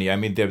company, I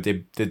mean, they have,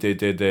 the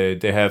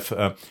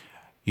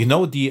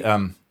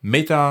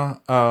meta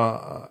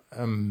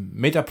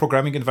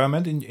programming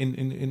environment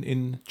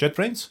in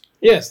JetBrains?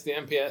 Yes, the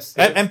MPS.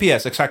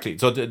 MPS, exactly.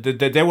 So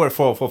they were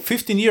for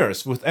 15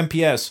 years with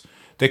MPS.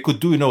 They could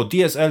do,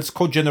 DSLs,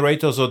 code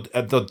generators. So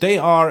they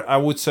are, I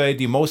would say,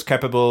 the most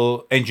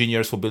capable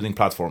engineers for building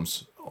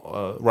platforms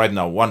right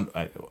now.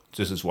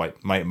 This is my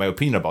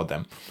opinion about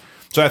them.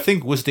 So I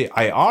think with the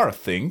IR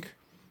thing,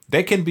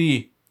 they can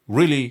be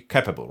really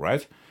capable,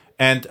 right?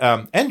 And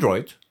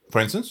Android,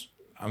 for instance,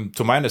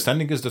 to my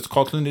understanding is that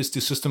Kotlin is the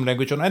system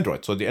language on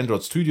Android. So the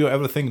Android Studio,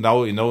 everything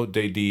now,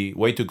 the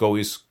way to go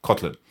is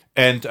Kotlin.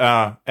 And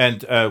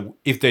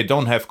if they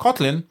don't have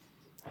Kotlin,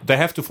 they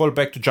have to fall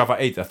back to Java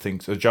 8, I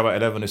think. So Java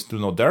 11 is still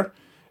not there.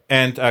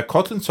 And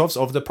Kotlin solves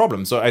all of the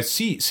problem. So I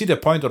see the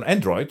point on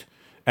Android.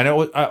 And I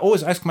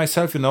always ask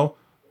myself,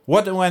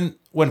 what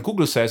when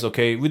Google says,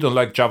 okay, we don't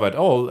like Java at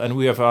all, and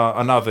we have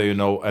another,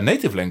 a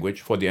native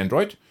language for the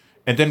Android,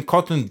 and then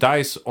Kotlin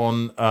dies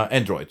on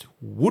Android,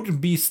 would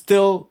it be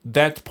still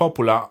that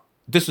popular?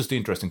 This is the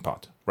interesting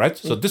part, right?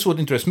 So this would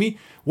interest me.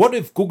 What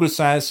if Google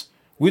says,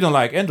 we don't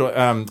like Android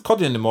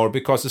Kotlin anymore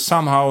because it's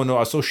somehow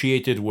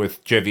associated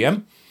with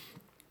JVM?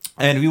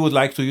 And we would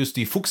like to use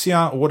the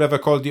Fuchsia, or whatever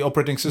called the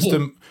operating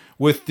system,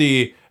 with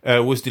the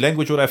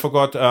language what I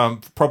forgot,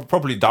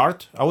 probably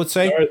Dart, I would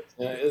say.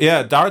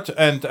 Dart, Dart,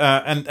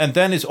 and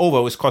then it's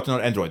over with Kotlin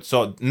on Android.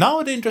 So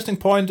now the interesting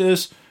point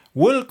is,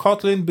 will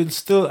Kotlin be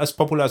still as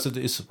popular as it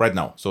is right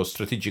now? So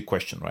strategic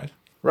question, right?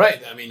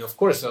 Right. I mean, of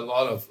course, a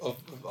lot of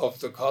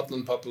the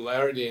Kotlin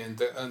popularity and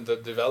the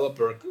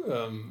developer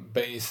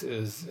base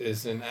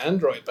is in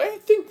Android, but I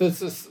think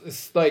this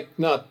is like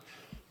not.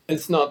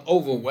 It's not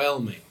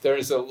overwhelming. There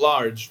is a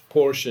large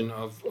portion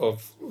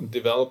of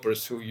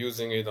developers who are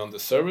using it on the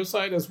server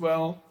side as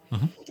well.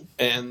 Mm-hmm.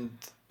 And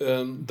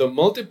the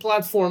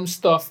multi-platform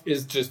stuff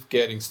is just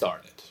getting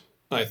started.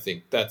 I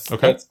think that's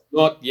Okay.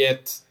 not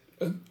yet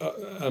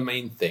a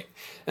main thing.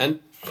 And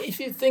if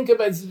you think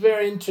about, it's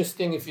very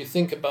interesting if you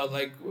think about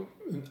like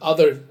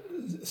other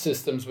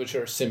systems which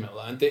are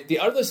similar. And the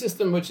other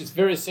system which is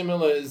very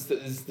similar is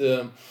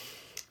the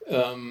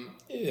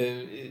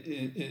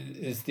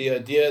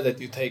idea that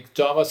you take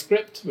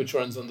JavaScript, which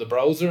runs on the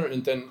browser,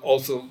 and then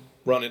also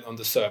run it on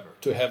the server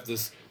to have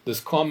this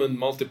common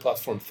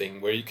multi-platform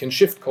thing where you can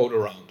shift code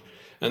around.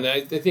 And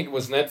I think it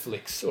was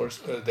Netflix, or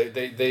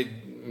they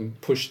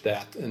pushed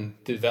that and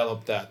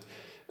developed that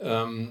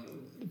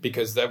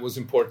because that was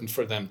important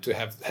for them to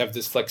have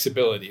this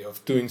flexibility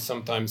of doing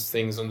sometimes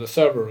things on the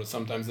server or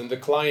sometimes in the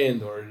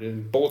client or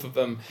in both of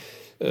them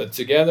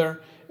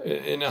together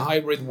in a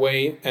hybrid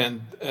way,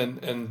 and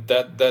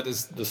that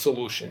is the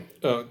solution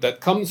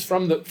that comes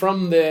from the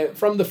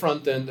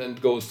front end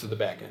and goes to the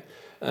back end.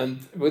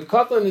 And with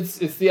Kotlin,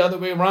 it's the other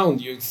way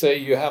around. You say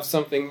you have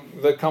something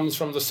that comes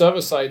from the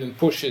server side and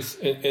pushes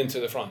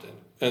into the front end,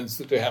 and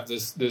so to have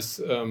this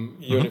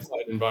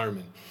unified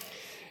environment.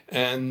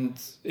 And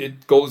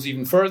it goes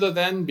even further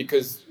then,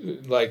 because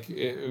like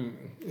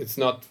it's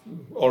not,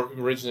 or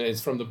originates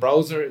from the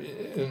browser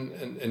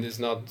and is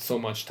not so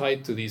much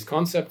tied to these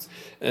concepts,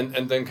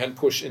 and then can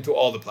push into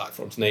all the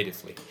platforms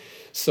natively.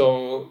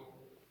 So,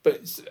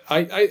 but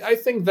I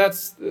think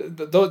that's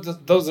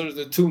those are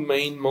the two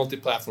main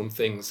multi-platform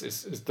things.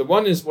 Is the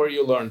one is where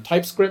you learn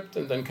TypeScript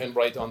and then can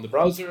write on the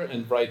browser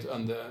and write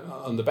on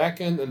the back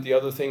end, and the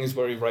other thing is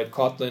where you write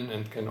Kotlin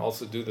and can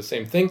also do the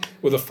same thing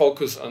with a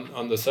focus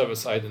on the server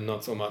side and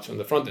not so much on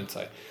the front end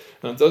side.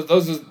 And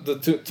those are the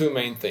two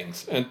main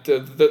things. And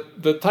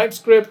the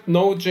TypeScript,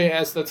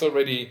 Node.js, that's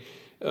already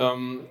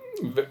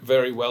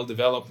very well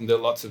developed, and there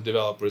are lots of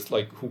developers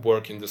like who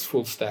work in this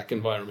full stack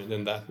environment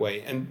in that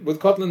way. And with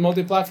Kotlin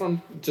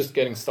multi-platform, just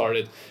getting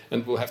started,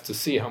 and we'll have to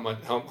see how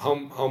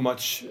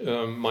much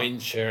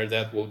mind share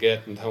that will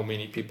get, and how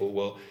many people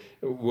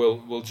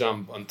will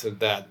jump onto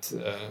that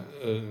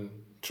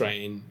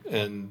train.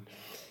 And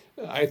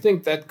I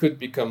think that could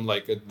become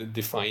like a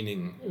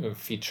defining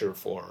feature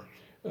for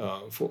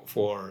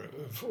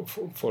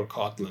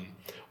Kotlin.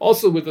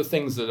 Also with the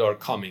things that are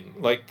coming,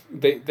 like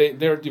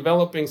they're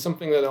developing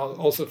something that I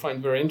also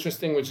find very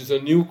interesting, which is a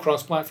new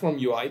cross-platform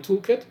UI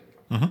toolkit.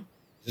 Mm-hmm.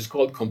 It's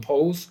called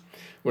Compose,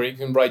 where you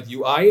can write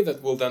UI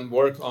that will then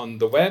work on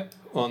the web,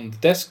 on the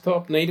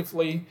desktop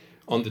natively,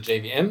 on the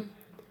JVM,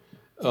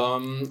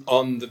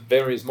 on the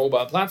various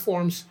mobile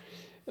platforms.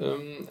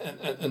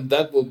 And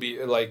that will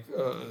be like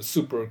a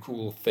super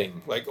cool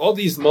thing. Like all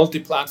these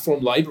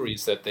multi-platform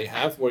libraries that they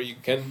have, where you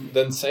can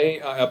then say,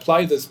 I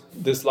apply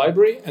this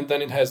library, and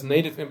then it has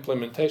native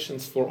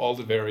implementations for all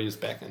the various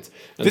backends.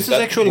 And this is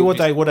actually what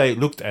I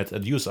looked at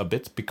and used a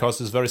bit, because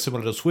it's very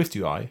similar to Swift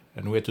UI,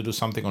 and we had to do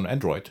something on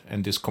Android.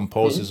 And this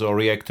Compose is a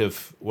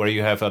reactive, where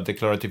you have a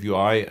declarative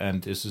UI,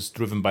 and this is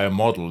driven by a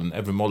model, and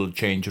every model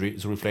change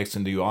reflects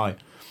in the UI.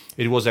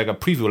 It was like a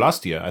preview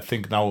last year. I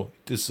think now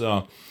this...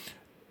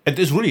 it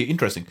is really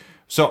interesting.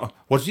 So,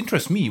 what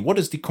interests me? What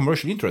is the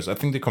commercial interest? I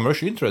think the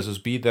commercial interest is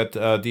that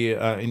the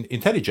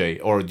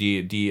IntelliJ or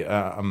the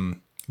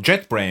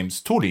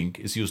JetBrains tooling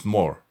is used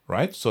more,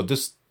 right? So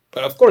this.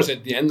 But of course,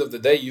 at the end of the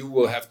day, you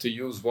will have to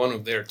use one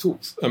of their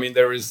tools. I mean,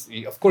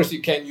 of course, you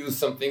can use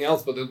something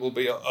else, but it will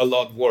be a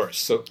lot worse.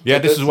 So yeah,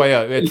 this is why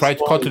I tried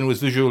Kotlin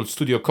with Visual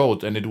Studio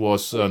Code, and it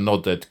was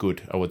not that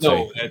good, I would say.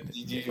 No,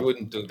 you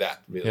wouldn't do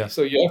that, really. Yeah.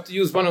 So you have to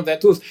use one of their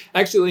tools.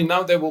 Actually,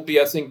 now there will be,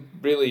 I think,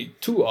 really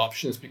two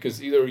options, because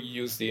either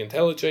you use the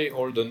IntelliJ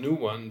or the new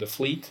one, the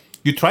Fleet.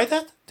 You tried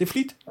that, the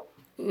Fleet?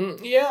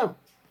 Yeah.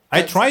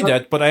 I tried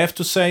that, but I have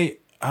to say,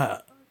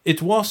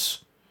 it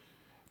was...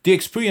 The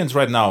experience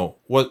right now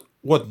was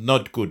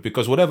not good,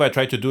 because whatever I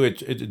tried to do,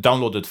 it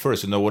downloaded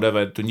first,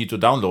 whatever to need to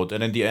download.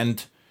 And in the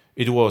end,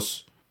 it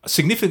was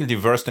significantly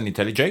worse than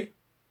IntelliJ,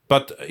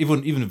 but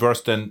even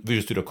worse than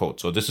Visual Studio Code.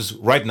 So this is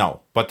right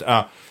now. But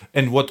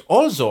and what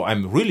also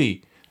I'm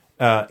really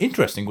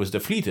interesting with the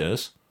Fleet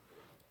is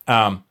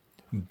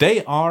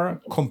they are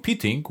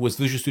competing with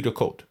Visual Studio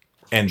Code.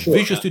 And sure,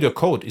 Visual Studio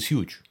Code is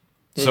huge.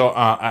 So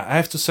I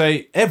have to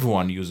say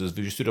everyone uses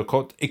Visual Studio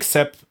Code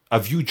except a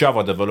few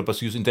Java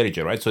developers use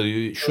IntelliJ, right? So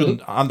you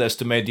shouldn't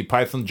underestimate the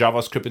Python,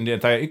 JavaScript in the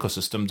entire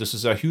ecosystem. This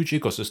is a huge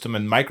ecosystem,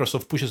 and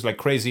Microsoft pushes like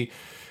crazy.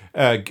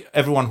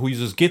 Everyone who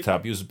uses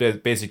GitHub uses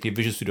basically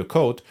Visual Studio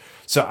Code.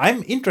 So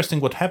I'm interested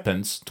in what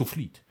happens to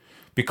Fleet,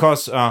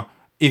 because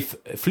if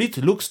Fleet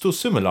looks too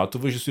similar to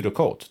Visual Studio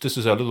Code, this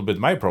is a little bit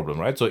my problem,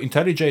 right? So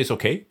IntelliJ is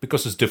okay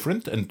because it's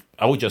different, and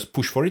I would just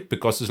push for it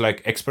because it's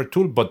like expert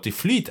tool. But the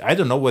Fleet, I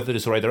don't know whether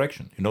it's the right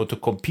direction, to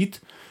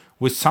compete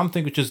with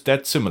something which is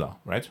that similar,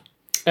 right?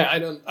 I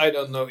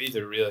don't know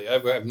either, really. I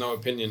have no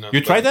opinion on.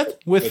 You tried that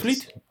with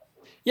Fleet?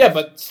 Yeah,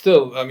 but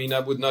still, I mean, I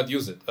would not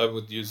use it. I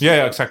would use.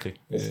 Yeah, exactly.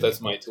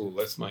 That's my tool.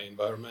 That's my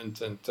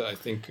environment, and I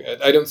think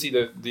I don't see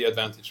the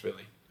advantage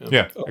really.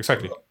 Yeah,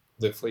 exactly.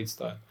 The Fleet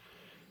style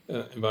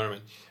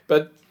environment,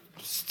 but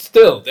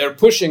still, they're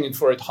pushing it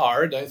for it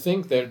hard. I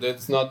think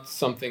that's not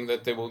something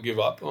that they will give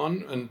up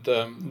on,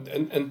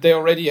 and they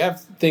already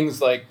have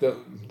things like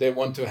they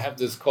want to have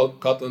this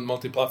Kotlin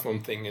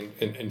multi-platform thing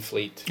in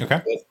Fleet.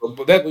 Okay,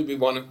 that would be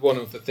one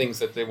of the things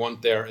that they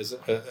want there as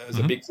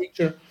a big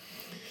feature.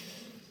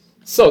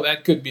 So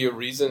that could be a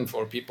reason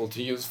for people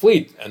to use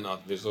Fleet and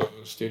not Visual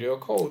Studio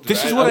Code.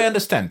 This is what I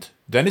understand.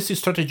 Then is the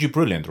strategy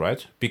brilliant,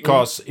 right?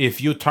 Because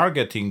if you're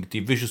targeting the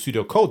Visual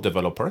Studio Code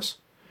developers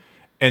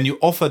and you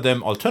offer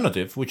them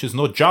alternative, which is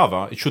not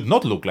Java, it should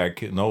not look like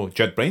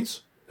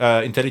JetBrains,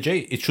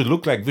 IntelliJ. It should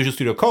look like Visual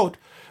Studio Code,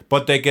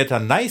 but they get a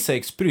nicer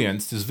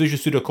experience, this Visual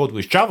Studio Code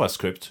with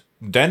JavaScript.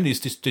 Then this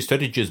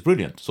strategy is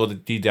brilliant. So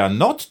they are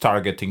not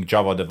targeting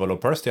Java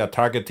developers. They are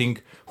targeting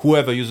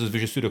whoever uses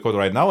Visual Studio Code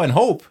right now and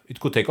hope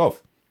it could take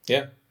off.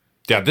 Yeah.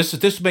 Yeah,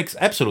 this makes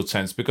absolute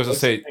sense because I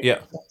say, yeah.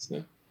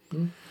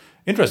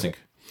 Interesting.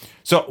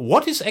 So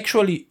what is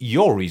actually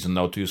your reason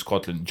now to use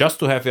Kotlin? Just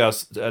to have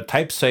a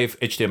type-safe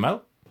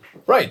HTML?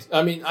 Right.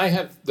 I mean, I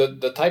have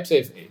the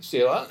type-safe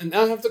HTML, and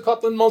I have the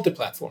Kotlin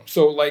multi-platform.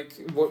 So, like,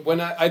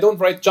 when I don't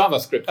write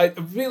JavaScript, I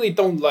really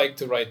don't like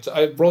to write.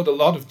 I wrote a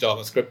lot of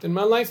JavaScript in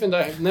my life, and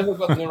I have never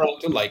gotten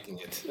around to liking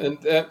it. And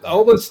I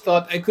always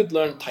thought I could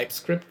learn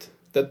TypeScript.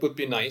 That would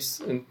be nice,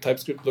 and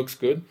TypeScript looks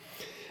good.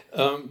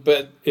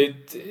 But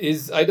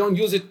I don't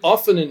use it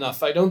often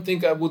enough. I don't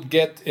think I would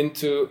get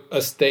into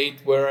a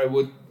state where I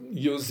would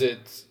use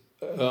it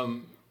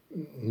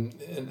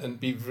and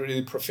be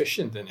really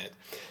proficient in it.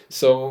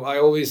 So I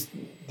always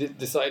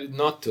decided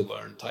not to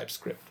learn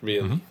TypeScript,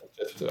 really,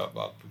 just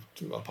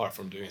apart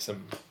from doing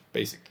some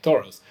basic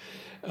tutorials.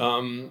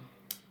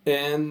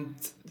 And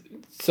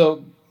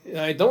so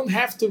I don't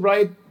have to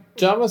write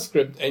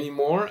JavaScript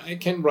anymore. I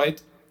can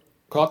write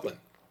Kotlin.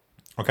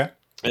 Okay.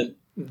 And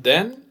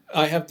then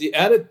I have the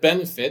added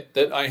benefit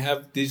that I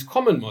have these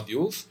common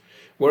modules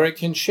where I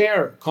can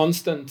share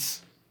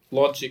constants,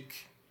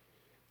 logic,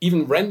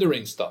 even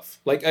rendering stuff.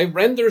 Like I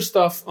render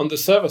stuff on the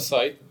server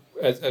side,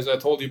 as I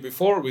told you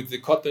before, with the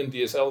Kotlin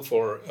DSL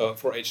for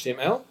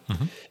HTML.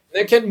 And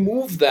I can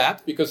move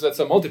that, because that's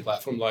a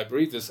multi-platform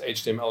library, this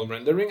HTML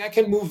rendering, I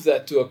can move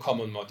that to a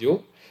common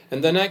module.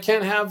 And then I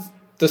can have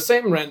the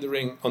same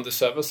rendering on the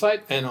server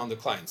side and on the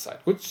client side,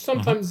 which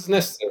sometimes is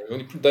necessary. When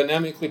you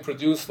dynamically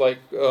produce like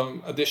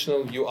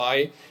additional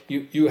UI,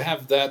 you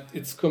have that.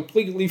 It's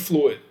completely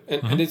fluid,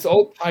 and it's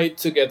all tied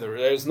together.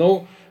 There's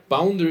no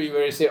boundary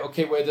where you say,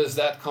 okay, where does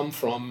that come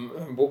from?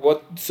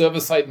 What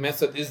server-side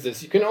method is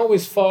this? You can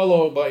always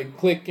follow by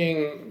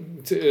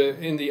clicking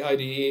in the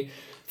IDE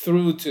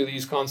through to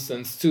these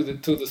constants to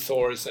the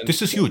source. And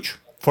this is huge.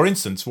 For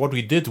instance, what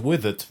we did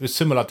with it with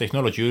similar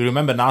technology, you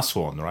remember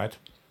Nashorn, right?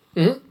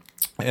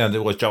 And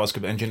it was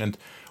JavaScript engine. And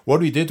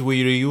what we did,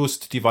 we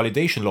reused the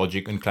validation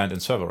logic in client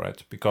and server,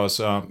 right? Because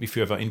if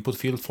you have an input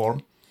field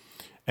form,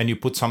 and you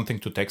put something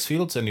to text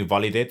fields and you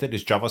validate it,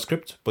 it's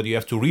JavaScript, but you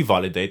have to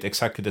revalidate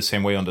exactly the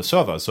same way on the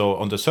server. So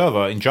on the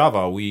server in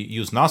Java, we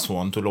use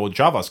Nashorn to load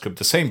JavaScript,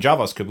 the same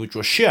JavaScript which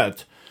was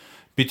shared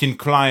between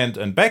client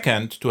and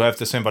backend to have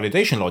the same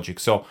validation logic.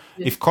 So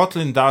if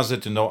Kotlin does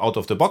it, out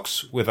of the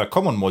box with a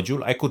common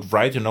module, I could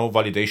write,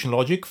 validation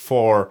logic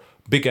for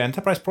bigger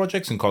enterprise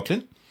projects in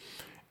Kotlin.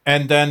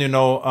 And then,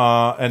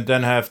 and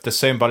then have the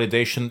same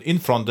validation in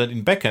front end,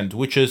 in backend,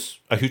 which is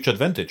a huge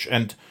advantage.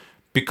 And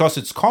because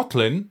it's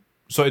Kotlin,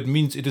 so it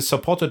means it is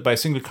supported by a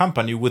single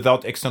company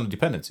without external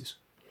dependencies.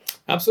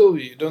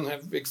 Absolutely. You don't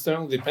have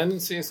external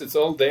dependencies. It's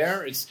all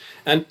there.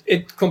 And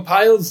it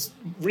compiles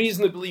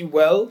reasonably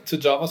well to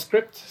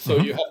JavaScript. So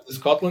you have this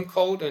Kotlin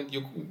code and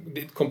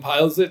it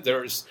compiles it.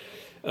 There's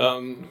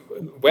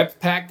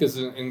Webpack is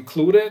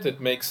included.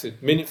 It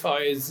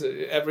minifies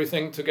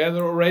everything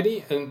together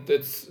already, and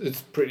it's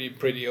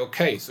pretty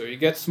okay. So you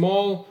get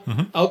small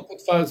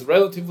output files,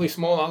 relatively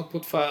small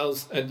output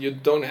files, and you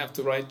don't have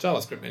to write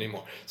JavaScript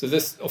anymore. So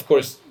this, of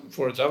course,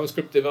 for a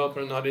JavaScript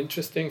developer, not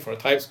interesting. For a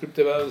TypeScript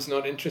developer, it's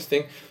not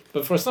interesting.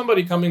 But for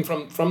somebody coming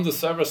from the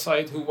server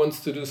side who wants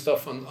to do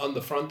stuff on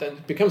the front end,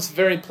 it becomes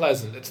very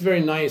pleasant. It's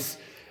very nice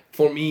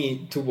for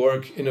me to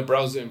work in a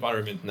browser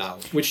environment now,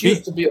 which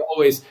used to be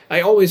I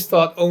always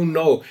thought, oh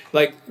no,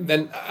 like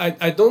then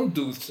I don't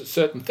do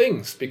certain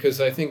things because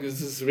I think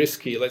this is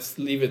risky. Let's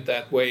leave it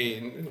that way.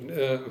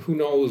 Who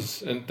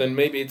knows? And then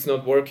maybe it's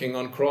not working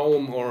on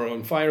Chrome or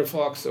on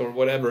Firefox or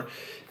whatever.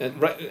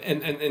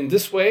 And in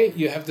this way,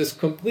 you have this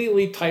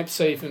completely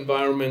type-safe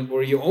environment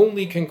where you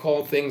only can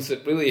call things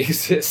that really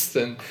exist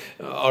and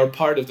are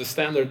part of the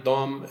standard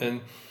DOM,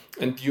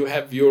 and you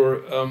have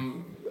your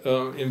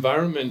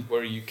environment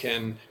where you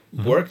can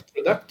work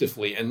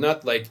productively and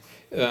not like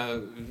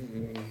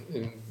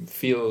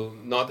feel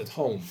not at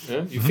home.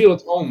 Yeah? You feel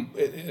at home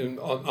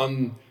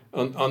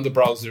on the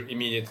browser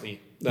immediately.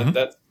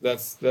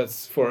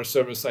 That's for a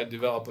server-side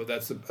developer.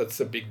 That's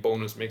a big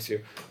bonus. Makes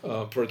you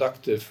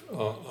productive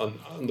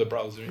on the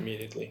browser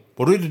immediately.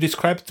 What really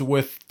described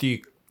with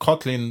the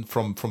Kotlin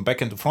from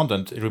backend to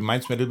frontend, it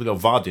reminds me a little bit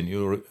of Vaadin.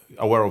 You're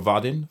aware of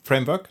Vaadin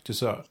framework?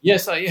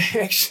 Yes, I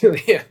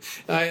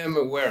am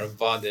aware of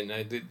Vaadin.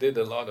 I did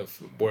a lot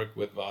of work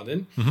with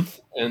Vaadin,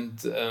 and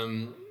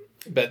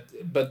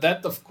but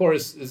that of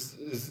course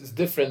is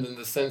different in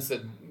the sense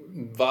that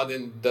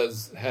Vaadin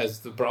has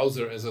the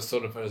browser as a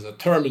sort of as a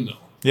terminal.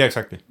 Yeah,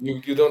 exactly.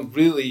 You don't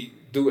really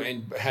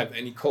have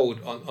any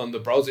code on the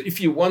browser. If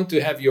you want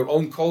to have your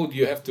own code,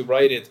 you have to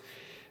write it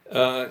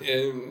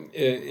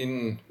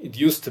it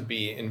used to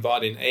be in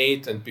Vaadin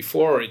 8, and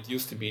before it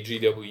used to be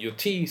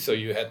GWT, so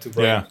you had to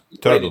write it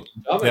in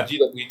Java.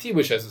 GWT,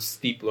 which has a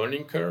steep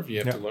learning curve.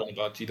 You have to learn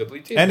about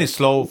GWT. And it's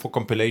slow for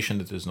compilation.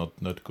 That is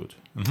not good.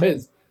 Mm-hmm.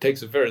 It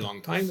takes a very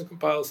long time to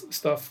compile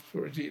stuff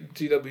for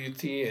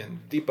GWT and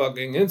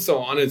debugging and so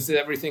on.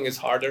 Everything is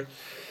harder.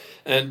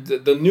 And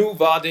the new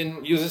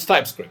Vaadin uses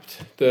TypeScript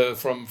in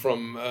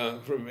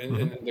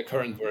the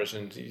current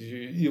version.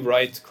 You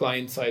write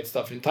client-side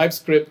stuff in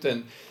TypeScript,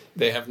 and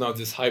they have now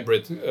this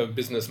hybrid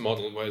business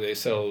model where they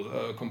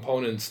sell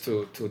components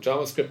to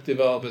JavaScript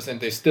developers, and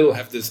they still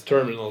have this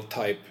terminal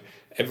type.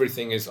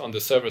 Everything is on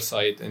the server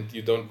side, and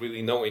you don't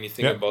really know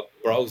anything about the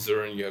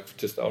browser, and you have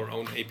just our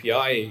own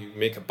API. You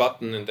make a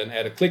button and then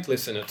add a click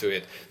listener to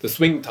it, the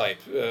swing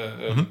type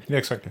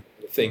exactly.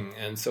 thing,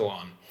 and so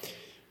on.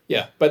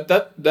 Yeah, but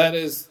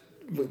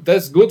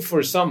that's good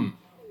for some.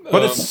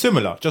 But it's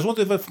similar. Just what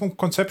if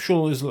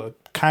conceptual is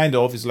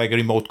is like a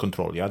remote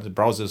control. Yeah, the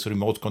browser is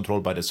remote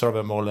controlled by the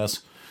server more or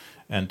less,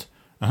 and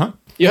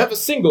you have a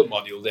single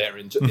module there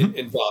in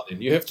Vaadin.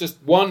 You have just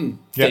one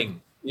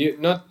thing.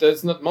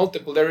 There's not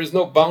multiple. There is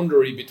no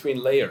boundary between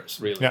layers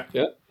really.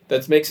 Yeah.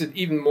 That makes it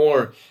even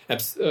more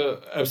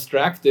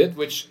abstracted,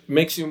 which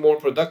makes you more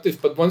productive.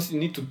 But once you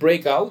need to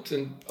break out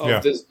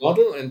of this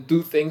model and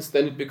do things,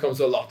 then it becomes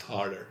a lot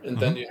harder. And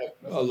then you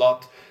have a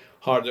lot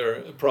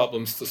harder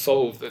problems to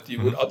solve that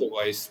you would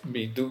otherwise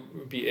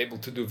be able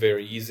to do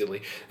very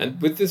easily. And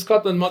with this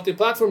Kotlin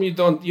multi-platform,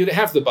 you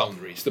have the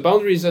boundaries. The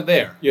boundaries are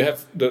there. You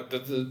have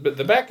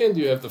the back end,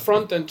 you have the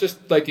front end,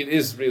 just like it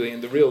is really in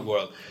the real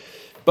world.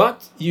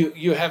 But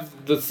you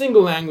have the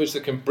single language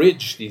that can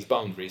bridge these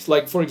boundaries.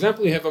 Like, for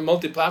example, you have a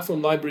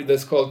multi-platform library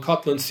that's called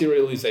Kotlin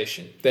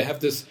serialization. They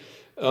have this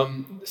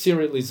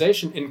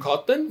serialization in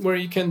Kotlin where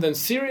you can then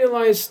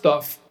serialize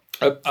stuff,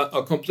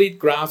 a complete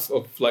graph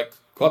of like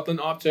Kotlin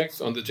objects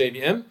on the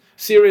JVM,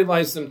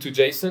 serialize them to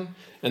JSON,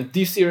 and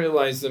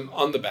deserialize them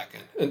on the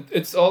backend. And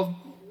it's all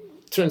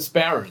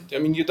transparent. I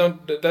mean,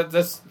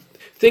 that's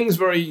things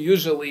where you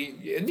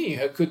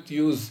could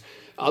use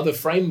other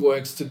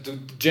frameworks to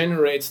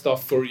generate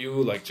stuff for you,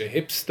 like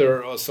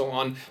JHipster or so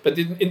on. But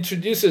it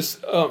introduces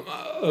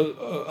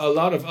a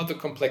lot of other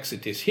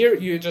complexities. Here,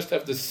 you just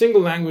have the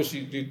single language.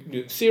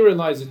 You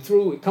serialize it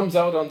through. It comes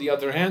out on the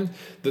other hand.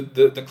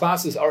 The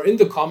classes are in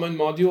the common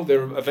module.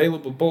 They're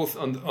available both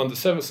on the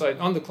server side,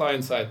 on the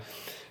client side,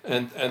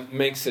 and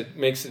makes it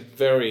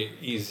very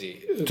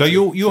easy. So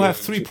you have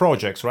three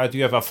projects, right?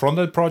 You have a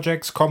front-end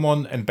projects,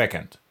 common, and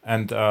backend,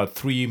 and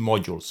three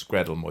modules,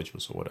 Gradle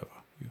modules or whatever.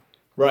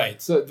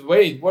 Right. So the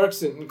way it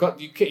works in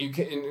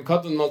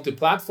Kotlin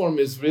multi-platform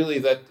is really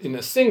that in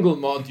a single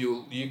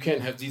module you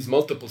can have these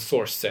multiple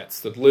source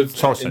sets that live in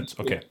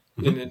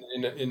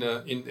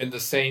the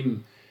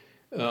same,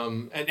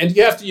 and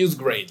you have to use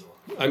Gradle.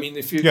 I mean,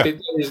 if there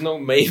is no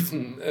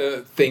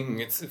Maven thing,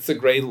 it's a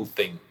Gradle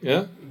thing.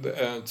 Yeah.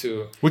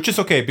 Which is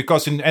okay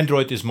because in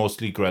Android is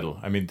mostly Gradle.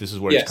 I mean, this is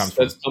where it comes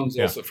from. Yes, that comes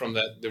also from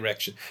that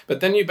direction.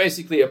 But then you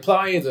basically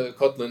apply the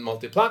Kotlin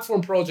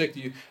multi-platform project,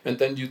 and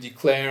then you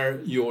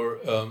declare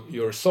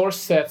your source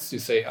sets. You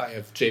say, I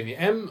have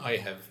JVM, I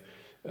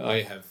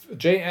have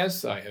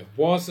JS, I have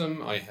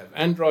WASM, I have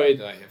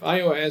Android, I have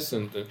iOS,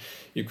 and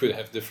you could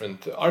have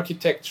different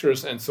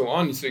architectures and so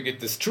on. So you get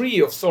this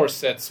tree of source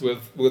sets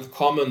with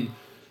common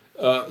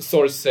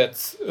source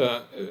sets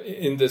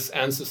in this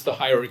ancestor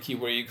hierarchy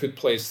where you could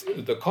place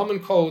the common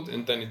code,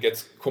 and then it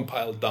gets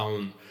compiled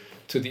down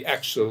to the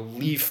actual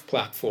leaf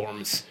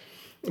platforms.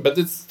 But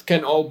it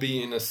can all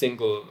be in a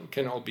single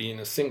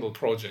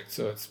project,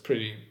 so it's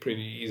pretty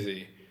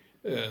easy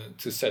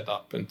to set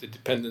up, and the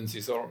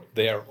dependencies are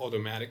there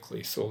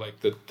automatically. So like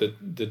the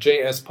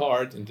JS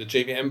part and the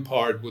JVM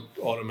part would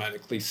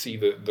automatically see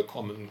the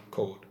common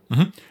code.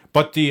 Mm-hmm.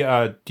 But the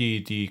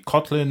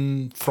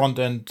Kotlin front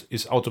end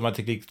is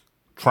automatically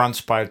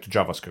transpiled to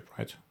JavaScript,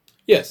 right?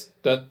 Yes,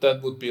 that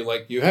would be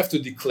like you have to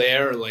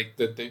declare like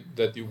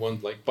that you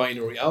want like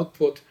binary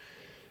output,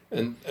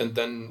 and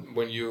then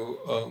when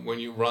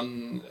you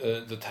run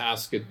the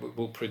task, it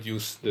will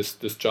produce this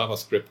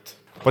JavaScript.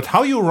 But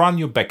how you run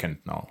your backend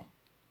now?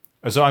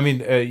 So I mean,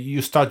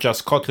 you start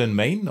just Kotlin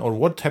main, or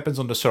what happens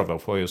on the server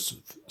for your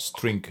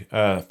string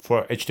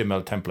for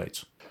HTML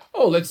templates?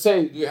 Oh, let's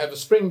say you have a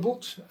Spring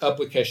Boot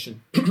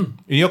application. In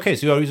your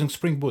case, you are using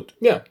Spring Boot.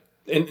 Yeah,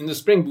 in the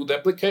Spring Boot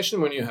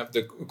application, when you have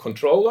the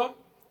controller,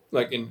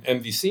 like in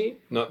MVC,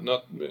 not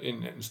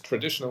in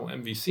traditional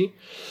MVC,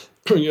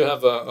 you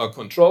have a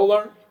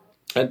controller,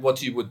 and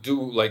what you would do,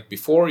 like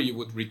before, you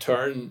would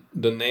return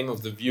the name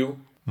of the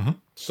view. Mm-hmm.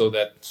 So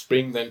that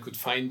Spring then could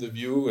find the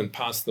view and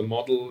pass the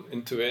model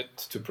into it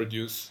to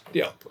produce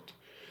the output.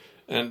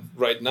 And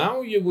right now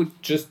you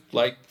would just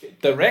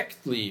like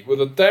directly, with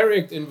a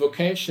direct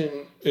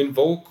invocation,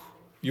 invoke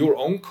your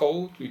own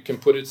code. You can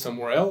put it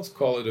somewhere else,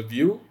 call it a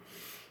view,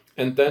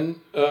 and then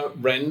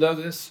render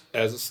this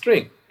as a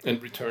string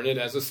and return it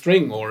as a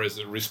string or as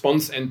a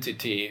response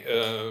entity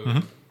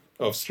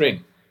of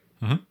string.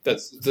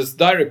 That's this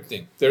direct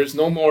thing. There is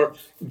no more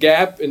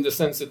gap in the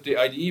sense that the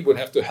IDE would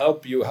have to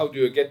help you. How do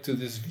you get to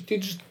this? You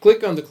just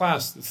click on the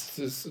class.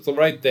 It's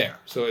right there.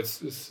 So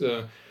it's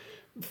a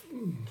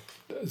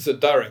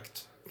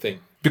direct thing.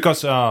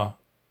 Because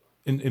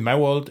in my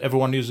world,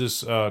 everyone uses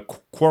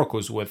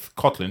Quarkus with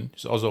Kotlin.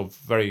 It's also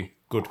very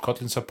good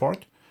Kotlin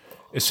support.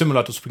 It's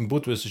similar to Spring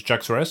Boot with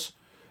JAX-RS.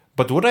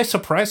 But what I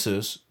surprised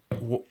is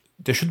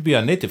there should be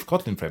a native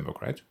Kotlin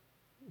framework, right?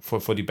 For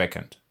the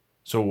backend.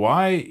 So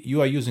why you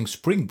are using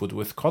Spring Boot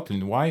with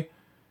Kotlin? Why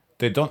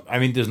they don't? I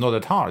mean, it's not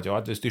that hard.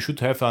 Right? They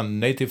should have a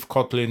native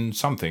Kotlin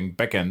something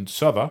backend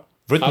server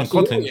written in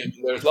Kotlin. I mean,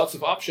 there's lots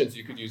of options.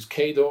 You could use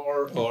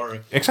Kdor or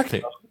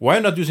exactly. Why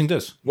not using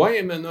this? Why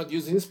am I not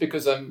using this?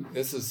 Because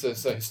this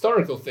is a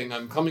historical thing.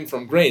 I'm coming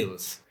from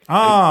Grails.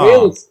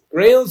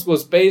 Grails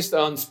was based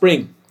on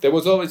Spring. There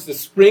was always the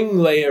Spring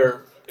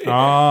layer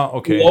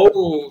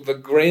below the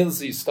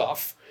Grailsy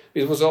stuff.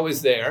 It was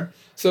always there.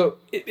 So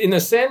in a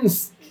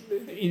sense,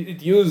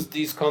 it used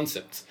these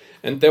concepts.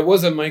 And there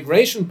was a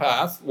migration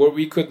path where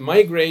we could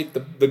migrate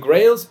the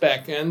Grails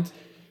backend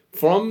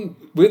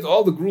with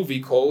all the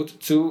Groovy code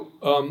to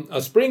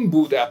a Spring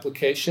Boot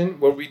application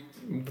where we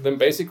then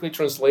basically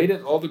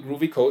translated all the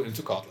Groovy code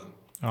into Kotlin.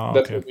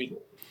 That's what we did.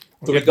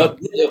 So we got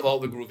rid of all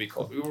the Groovy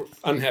code. We were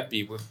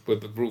unhappy with the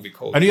Groovy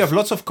code. And you have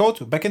lots of code,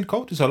 backend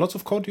code? Is there lots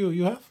of code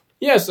you have?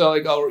 Yes,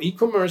 like our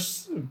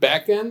e-commerce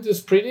backend is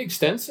pretty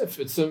extensive.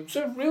 It's a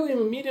really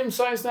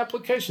medium-sized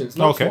application. It's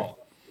not small.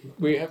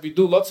 We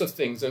do lots of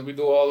things, and we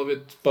do all of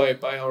it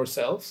by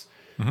ourselves.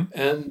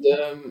 And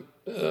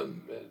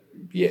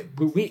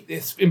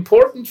it's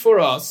important for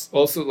us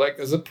also, like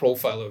as a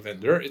profiler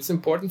vendor, it's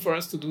important for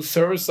us to do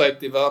server-side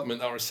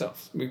development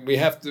ourselves. We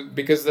have to,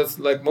 because that's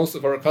like most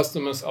of our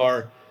customers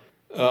are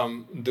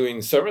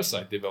doing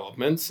server-side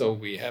development, so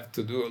we have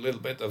to do a little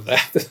bit of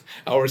that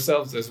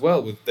ourselves as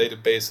well with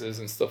databases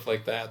and stuff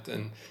like that.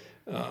 And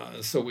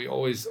so we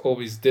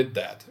always did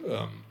that.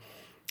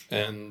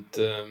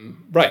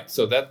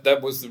 So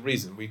that was the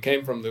reason. We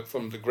came from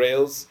the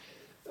Grails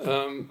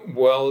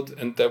world,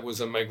 and there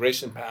was a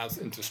migration path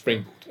into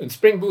Spring Boot. And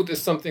Spring Boot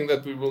is something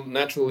that we will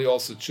naturally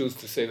also choose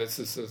to say that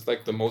this is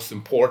like the most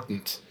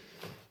important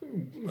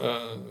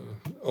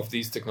of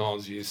these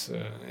technologies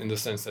in the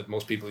sense that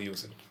most people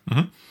use it.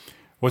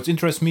 What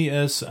interests me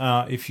is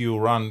if you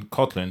run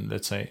Kotlin,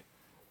 let's say,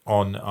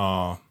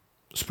 on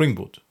Spring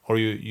Boot, or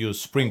you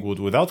use Spring Boot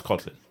without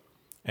Kotlin,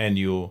 and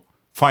you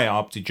fire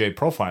up the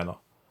JProfiler,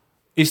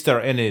 is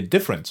there any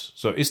difference?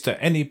 So is there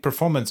any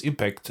performance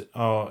impact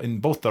in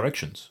both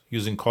directions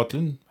using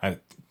Kotlin?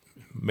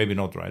 Maybe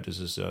not, right? This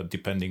is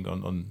depending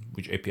on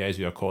which APIs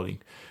you are calling.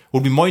 It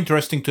would be more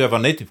interesting to have a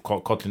native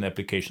Kotlin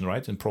application,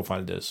 right, and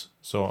profile this.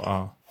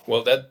 So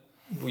well, that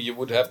you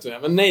would have to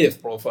have a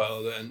native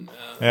profile then.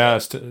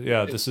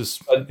 This is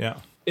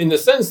in the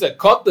sense that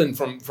Kotlin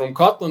from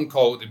Kotlin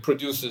code, it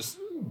produces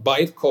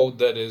bytecode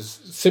that is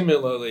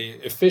similarly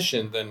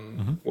efficient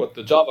than what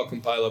the Java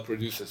compiler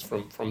produces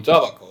from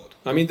Java code.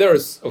 I mean,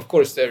 there's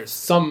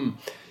some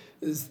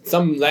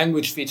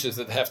language features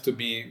that have to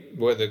be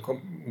where the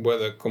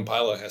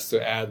compiler has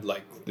to add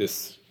like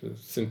this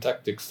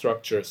syntactic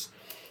structures,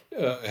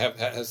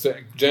 has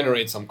to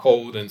generate some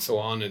code and so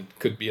on, and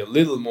could be a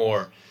little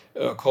more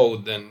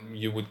code than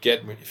you would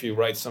get if you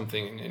write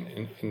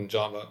something in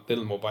Java, a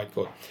little more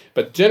bytecode.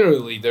 But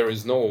generally, there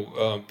is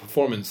no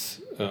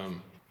performance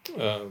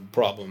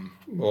problem,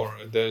 or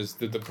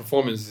the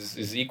performance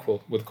is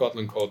equal with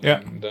Kotlin code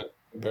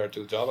compared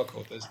to Java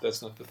code.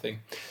 That's not the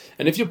thing.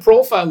 And if you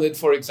profile it,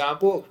 for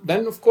example,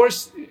 then of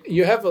course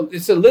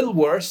it's a little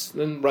worse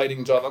than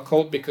writing Java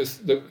code, because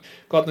the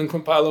Kotlin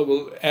compiler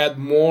will add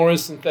more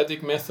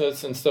synthetic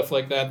methods and stuff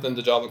like that than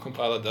the Java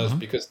compiler does,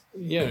 because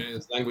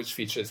it's language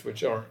features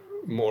which are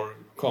more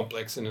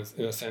complex in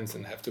a sense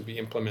and have to be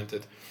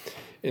implemented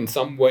in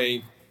some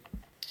way.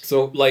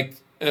 So like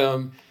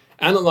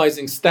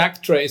analyzing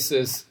stack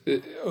traces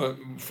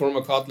from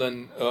a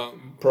Kotlin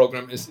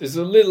program is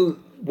a little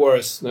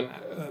worse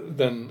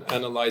than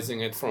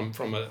analyzing it from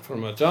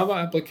a Java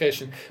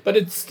application, but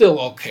it's still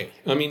okay.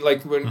 I mean,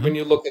 like when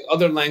you look at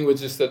other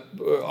languages that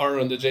are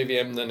on the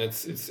JVM, then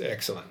it's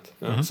excellent.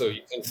 So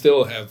you can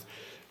still have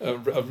a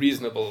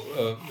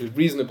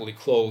reasonably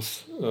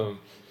close.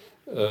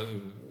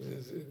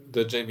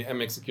 The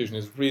JVM execution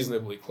is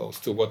reasonably close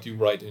to what you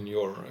write in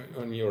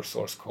your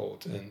source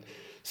code, and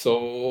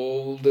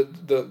so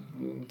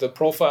the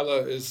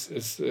profiler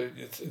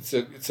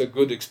it's a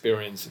good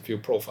experience if you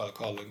profile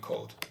Kotlin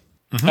code,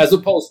 as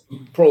opposed to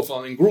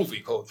profiling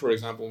Groovy code, for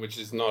example, which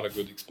is not a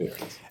good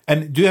experience.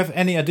 And do you have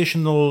any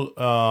additional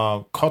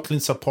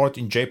Kotlin support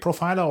in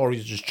JProfiler, or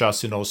is it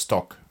just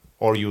stock,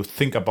 or you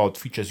think about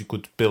features you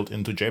could build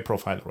into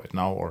JProfiler right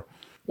now, or?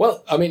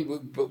 Well, I mean,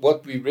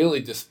 what we really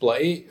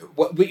display,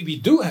 what we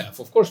do have,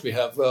 of course, we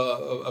have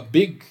a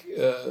big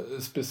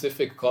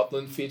specific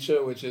Kotlin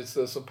feature, which is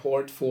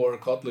support for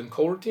Kotlin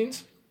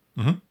coroutines.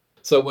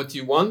 So what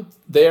you want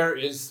there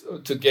is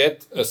to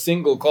get a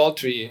single call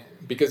tree,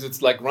 because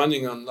it's like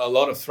running on a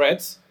lot of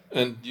threads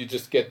and you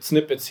just get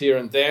snippets here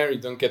and there. You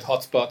don't get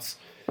hotspots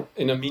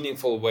in a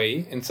meaningful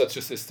way in such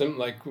a system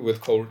like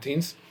with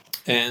coroutines.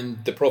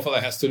 And the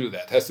profiler has to do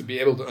that, has to be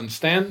able to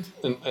understand.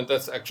 And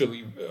that's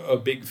actually a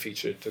big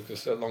feature. It took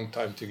us a long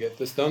time to get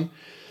this done.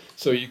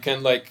 So you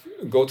can like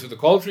go to the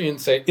call tree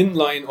and say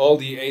inline all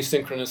the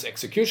asynchronous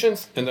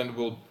executions, and then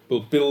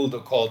we'll build a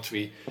call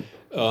tree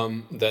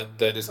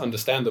that is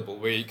understandable,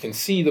 where you can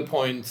see the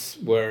points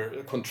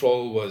where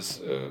control was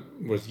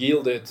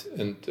yielded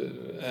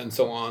and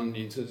so on.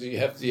 You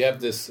have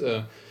this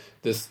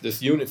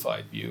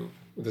unified view.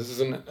 This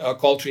is a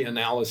call tree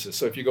analysis.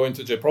 So if you go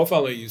into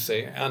JProfiler, you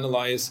say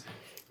analyze,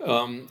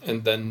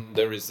 and then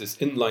there is this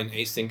inline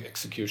async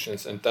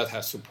executions, and that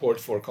has support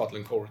for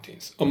Kotlin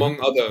coroutines,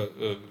 among other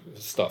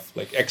stuff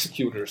like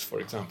executors, for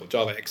example.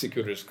 Java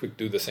executors could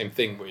do the same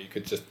thing, where you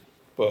could just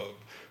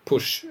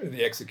push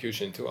the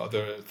execution to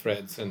other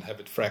threads and have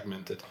it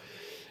fragmented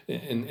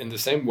in the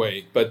same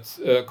way. But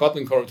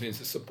Kotlin coroutines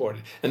is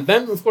supported. And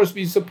then, of course,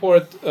 we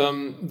support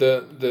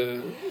the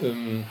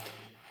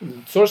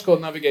source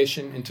code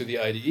navigation into the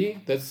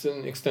IDE. That's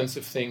an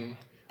extensive thing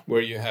where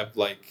you have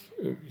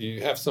you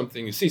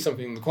see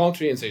something in the call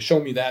tree and say, show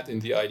me that in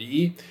the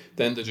IDE.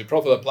 Then the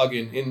JProfiler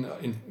plugin in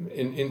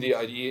the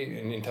IDE,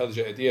 in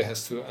IntelliJ IDEA,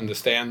 has to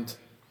understand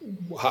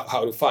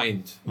how to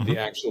find the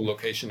actual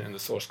location in the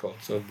source code.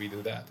 So we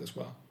do that as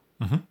well.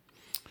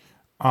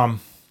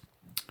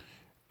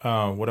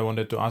 What I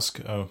wanted to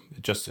ask,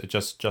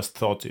 just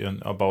thought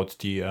about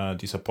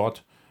the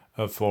support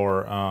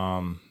for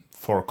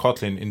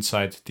Kotlin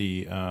inside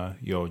the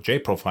your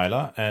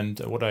JProfiler, and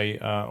what I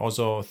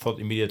also thought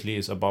immediately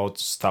is about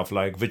stuff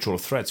like virtual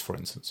threads, for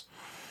instance.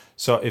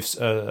 So if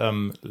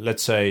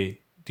let's say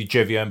the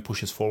JVM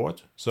pushes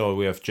forward, so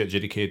we have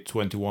JDK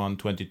 21,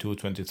 22,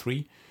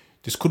 23.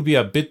 This could be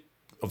a bit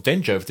of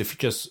danger if the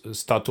features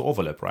start to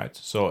overlap, right?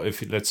 So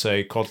if, let's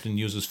say, Kotlin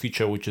uses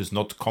feature which is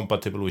not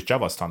compatible with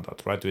Java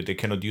standard, right? They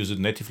cannot use it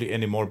natively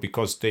anymore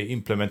because they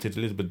implement it a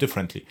little bit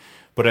differently.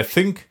 But I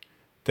think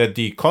that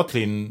the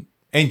Kotlin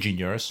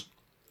engineers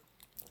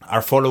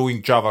are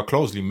following Java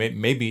closely,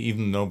 maybe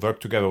even work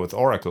together with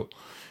Oracle.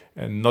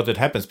 And not that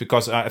happens,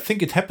 because I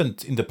think it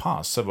happened in the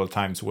past several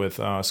times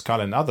with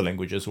Scala and other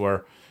languages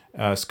where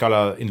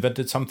Scala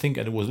invented something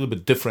and it was a little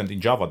bit different in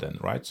Java then,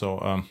 right?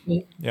 So,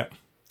 yeah.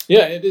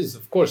 Yeah, it is,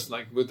 of course,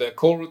 like with the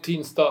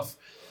coroutine stuff,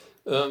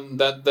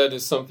 that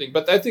is something.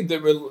 But I think they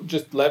will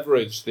just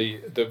leverage the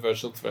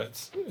virtual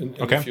threads in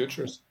the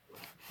futures.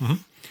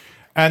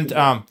 And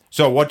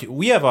so what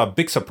we have a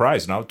big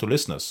surprise now to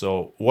listeners.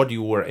 So what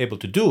you were able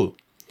to do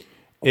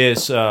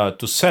is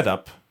to set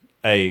up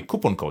a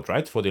coupon code,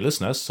 right, for the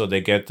listeners, so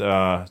they get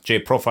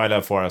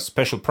JProfiler for a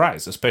special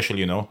price,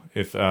 especially,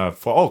 if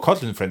for all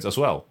Kotlin friends as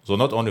well. So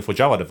not only for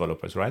Java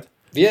developers, right?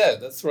 Yeah,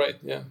 that's right.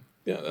 Yeah,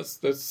 that's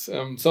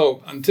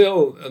so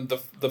until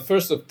the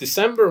 1st of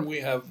December, we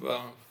have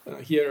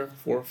here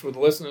for the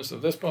listeners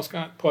of this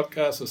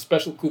podcast a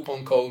special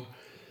coupon code,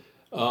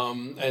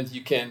 and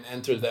you can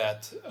enter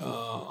that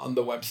on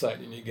the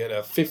website, and you get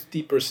a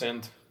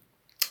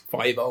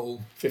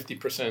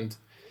 50%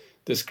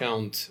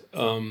 discount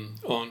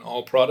on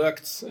all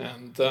products.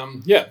 And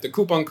the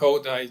coupon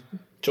code, I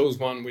chose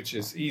one which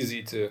is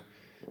easy to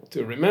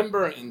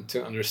remember and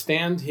to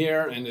understand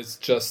here, and it's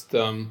just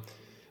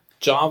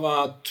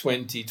Java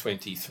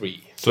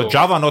 2023. So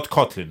Java, not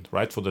Kotlin,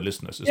 right, for the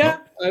listeners?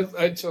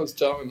 I chose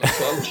Java, not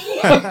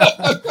Kotlin.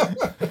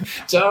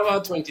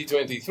 Java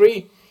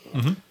 2023.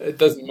 It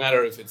doesn't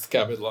matter if it's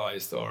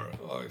capitalized or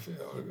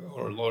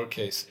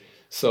lowercase.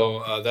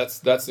 So that's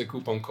the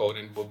coupon code,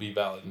 and will be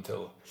valid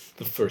until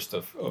the 1st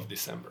of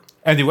December.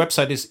 And the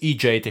website is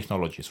EJ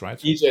Technologies, right?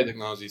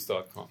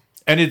 ejtechnologies.com.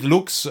 And it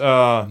looks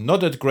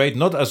not that great,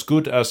 not as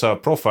good as a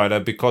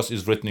profiler, because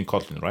it's written in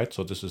Kotlin, right?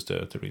 So this is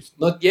the reason.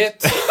 Not yet.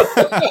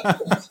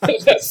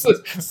 That's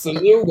a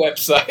new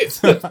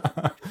website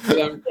that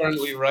I'm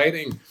currently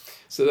writing.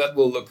 So that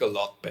will look a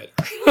lot better.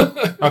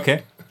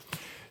 Okay.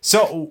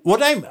 So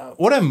what I'm a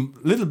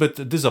little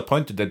bit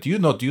disappointed that you're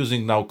not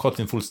using now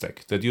Kotlin full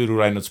stack, that you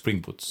rely on Spring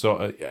Boot.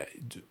 So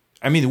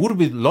I mean, it would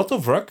be a lot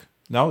of work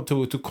now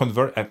to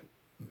convert.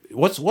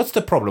 What's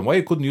the problem? Why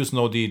you couldn't use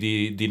now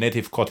the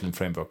native Kotlin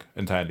framework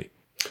entirely?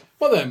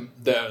 Well, then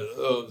there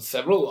are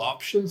several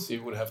options.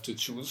 You would have to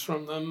choose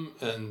from them,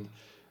 and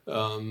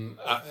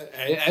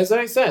as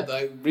I said,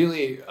 I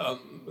really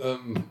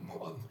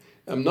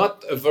I'm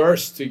not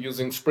averse to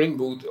using Spring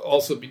Boot,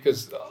 also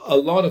because a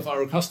lot of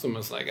our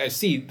customers, like I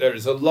see, there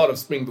is a lot of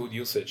Spring Boot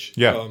usage.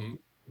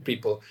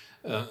 People,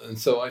 and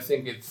so I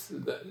think it's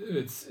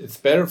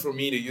better for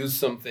me to use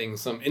some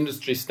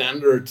industry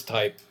standard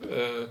type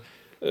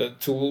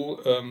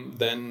tool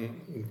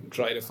than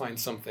try to find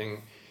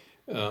something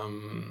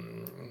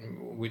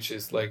which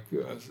is like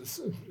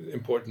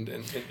important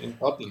in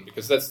Kotlin,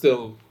 because that's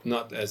still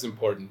not as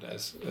important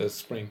as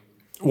Spring.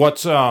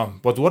 What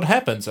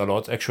happens a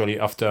lot actually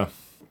after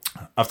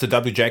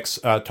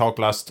WJAX talk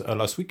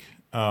last week?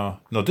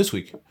 No, this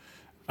week.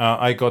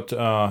 I got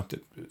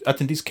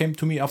attendees came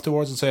to me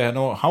afterwards and say,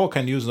 how I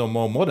can use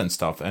more modern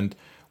stuff. And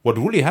what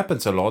really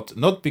happens a lot,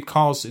 not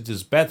because it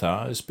is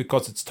better, is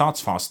because it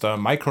starts faster,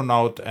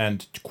 Micronaut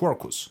and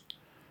Quarkus.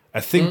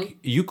 I think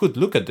you could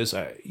look at this.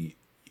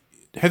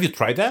 Have you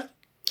tried that?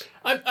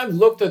 I've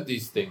looked at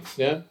these things,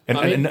 yeah.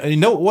 And you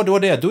know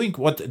what they are doing?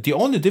 What the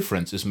only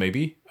difference is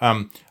maybe,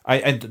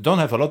 I don't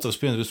have a lot of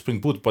experience with Spring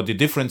Boot, but the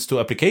difference to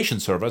application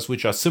servers,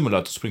 which are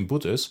similar to Spring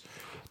Boot, is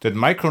that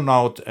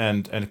Micronaut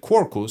and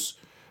Quarkus,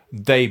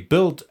 they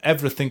build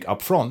everything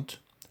up front,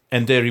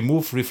 and they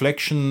remove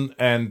reflection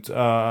and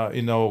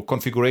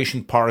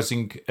configuration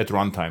parsing at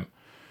runtime.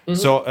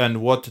 So,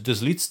 and what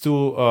this leads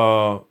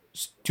to,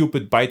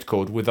 stupid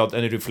bytecode without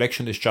any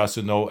reflection is just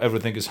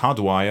everything is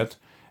hardwired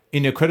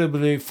in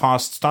incredibly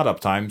fast startup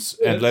times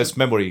and less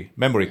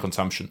memory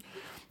consumption.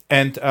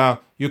 And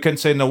you can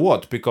say, no,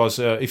 what? Because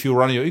if you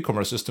run your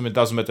e-commerce system, it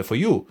doesn't matter for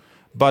you.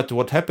 But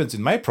what happens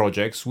in my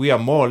projects, we are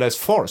more or less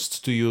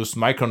forced to use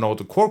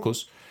Micronaut or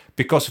Quarkus,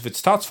 because if it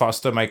starts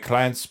faster, my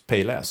clients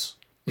pay less.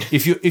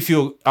 If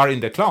you are in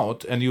the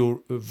cloud and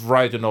you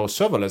write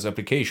serverless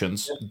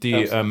applications,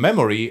 the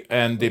memory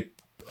and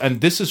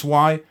this is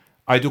why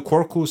I do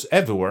Quarkus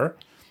everywhere.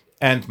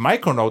 And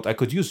Micronaut I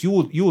could use. You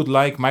would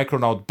like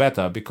Micronaut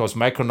better because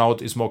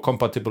Micronaut is more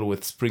compatible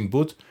with Spring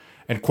Boot,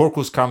 and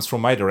Quarkus comes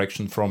from my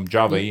direction, from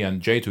Java EE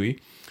and J2E.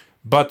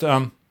 But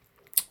and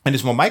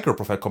it's more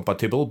microprofile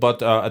compatible.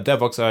 But at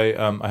Devox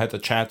I had a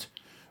chat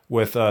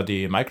with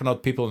the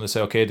Micronaut people, and they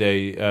say, okay,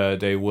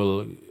 they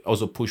will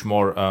also push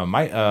more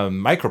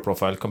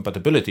microprofile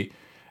compatibility,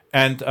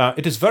 and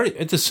it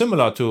is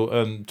similar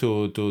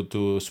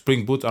to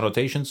Spring Boot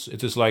annotations.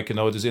 It is like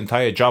this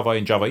entire Java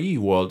and Java EE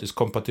world is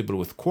compatible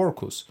with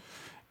Quarkus,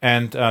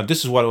 and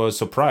this is what I was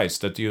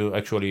surprised that you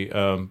actually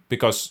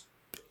because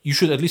you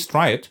should at least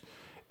try it,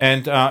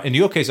 and in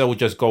your case I would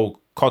just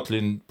go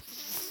Kotlin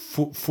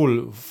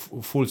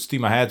full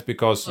steam ahead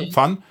because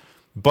fun.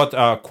 But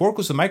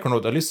Quarkus and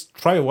Micronaut, at least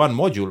try one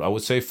module. I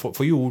would say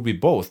for you would be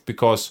both,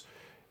 because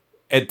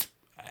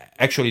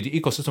actually the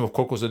ecosystem of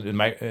Quarkus and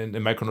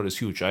Micronaut is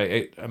huge.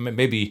 I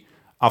maybe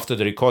after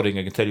the recording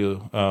I can tell you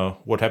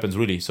what happens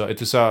really. So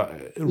it is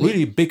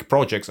really big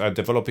projects are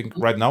developing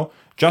right now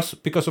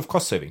just because of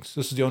cost savings.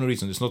 This is the only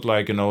reason. It's not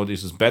like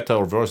this is better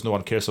or worse. No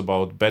one cares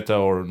about better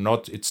or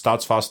not. It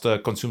starts faster,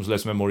 consumes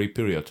less memory.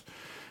 Period.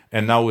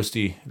 And now with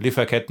the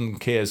Lieferketten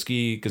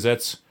KSG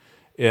Gesetz.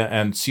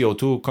 And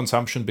CO2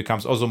 consumption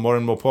becomes also more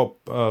and more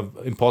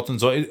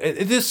important. So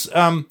it is.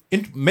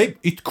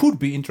 It could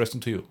be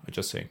interesting to you. I'm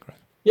just saying, right?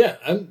 Yeah,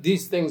 and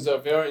these things are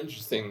very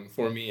interesting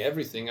for me.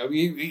 Everything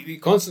we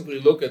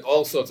constantly look at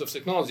all sorts of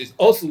technologies.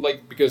 Also,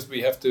 because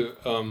we have to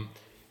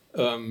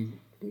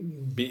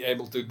be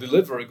able to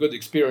deliver a good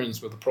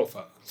experience with the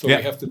profile. So we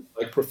have to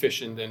be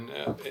proficient in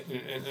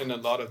a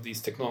lot of these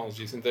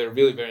technologies, and they're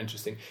really very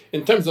interesting.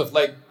 In terms of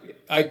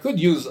I could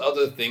use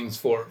other things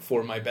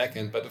for my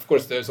backend, but of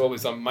course there's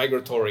always a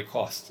migratory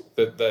cost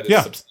that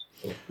is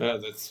substantial.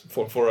 That's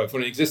for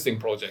an existing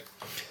project.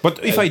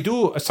 But if I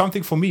do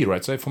something for me,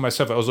 right? So for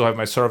myself, I also have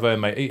my server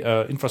and my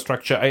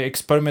infrastructure. I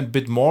experiment a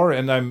bit more,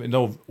 and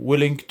I'm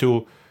willing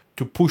to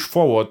push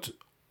forward.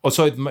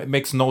 Also, it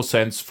makes no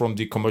sense from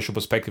the commercial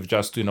perspective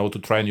just to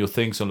try new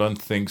things and learn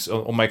things.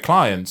 On my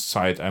client's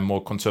side, I'm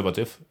more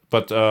conservative,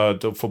 but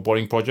for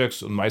boring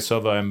projects on my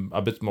server, I'm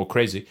a bit more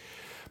crazy.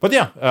 But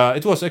yeah,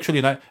 it was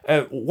actually nice.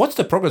 What's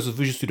the progress of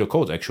Visual Studio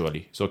Code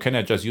actually? So can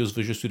I just use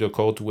Visual Studio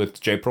Code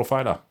with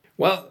JProfiler?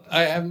 Well,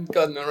 I haven't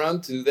gotten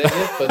around to that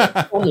yet, but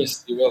I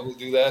promise you I will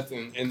do that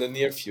in the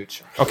near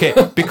future. Okay,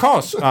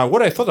 because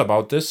what I thought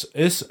about this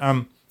is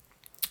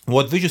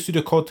what Visual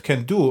Studio Code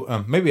can do.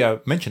 Maybe I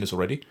mentioned this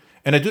already.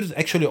 And I do this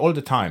actually all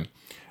the time.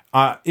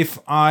 If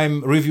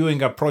I'm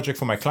reviewing a project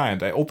for my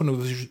client, I open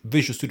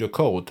Visual Studio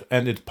Code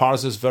and it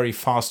parses very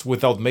fast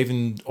without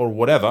Maven or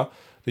whatever,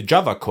 the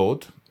Java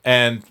code,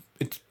 and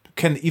it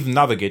can even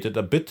navigate it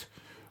a bit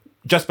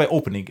just by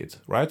opening it,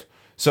 right?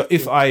 So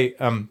if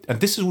and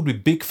this would be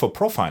big for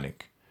profiling,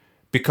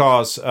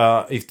 because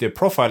if the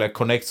profiler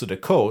connects to the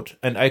code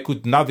and I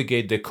could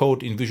navigate the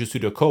code in Visual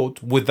Studio Code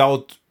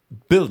without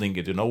building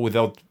it,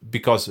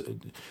 because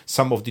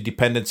some of the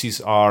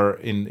dependencies are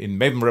in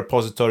Maven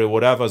repository or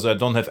whatever, so I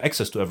don't have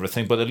access to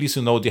everything, but at least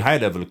the high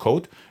level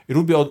code, it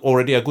would be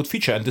already a good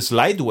feature. And this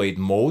lightweight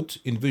mode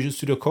in Visual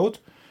Studio Code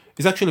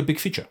is actually a big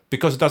feature,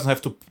 because it doesn't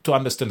have to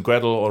understand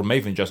Gradle or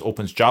Maven, just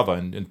opens Java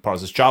and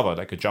parses Java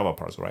like a Java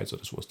parser, right? So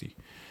this was the...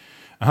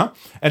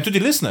 And to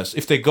the listeners,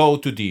 if they go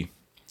to the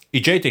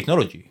EJ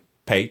Technology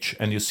page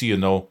and you see,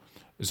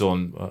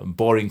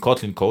 boring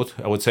Kotlin code,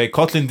 I would say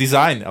Kotlin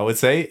design, I would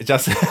say,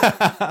 just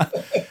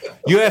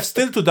you have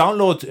still to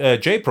download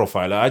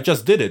JProfiler. I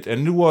just did it,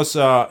 and it was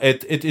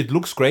it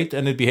looks great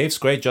and it behaves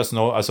great. Just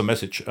as a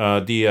message,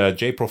 the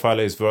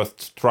JProfiler is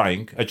worth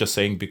trying. I just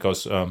saying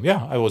because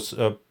I was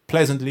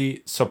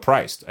pleasantly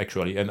surprised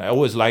actually, and I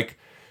always like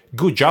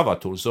good Java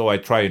tools, so I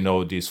try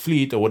this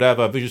Fleet or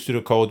whatever Visual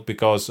Studio Code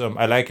because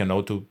I like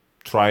to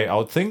try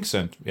out things,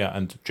 and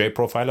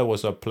JProfiler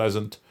was a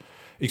pleasant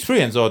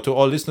experience. Or to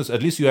all listeners,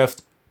 at least you have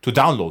to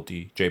download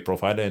the J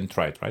profiler and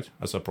try it, right,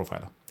 as a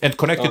profiler. And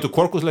connect it to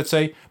Quarkus, let's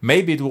say.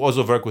 Maybe it will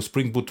also work with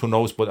Spring Boot, who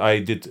knows, but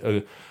I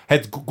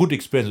had good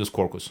experience with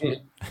Quarkus.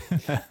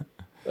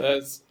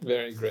 That's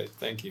very great.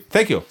 Thank you.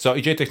 Thank you. So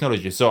EJ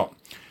Technology. So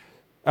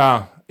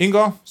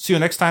Ingo, see you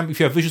next time. If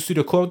you have Visual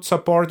Studio Code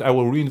support, I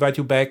will re-invite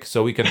you back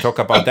so we can talk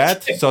about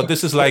that. So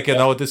this is like,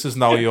 this is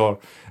now your,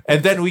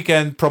 and then we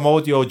can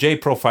promote your J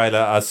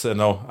profiler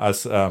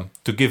as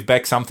to give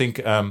back something.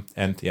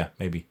 And yeah,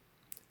 maybe.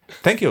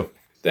 Thank you.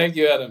 Thank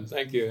you, Adam.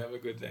 Thank you. Have a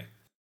good day.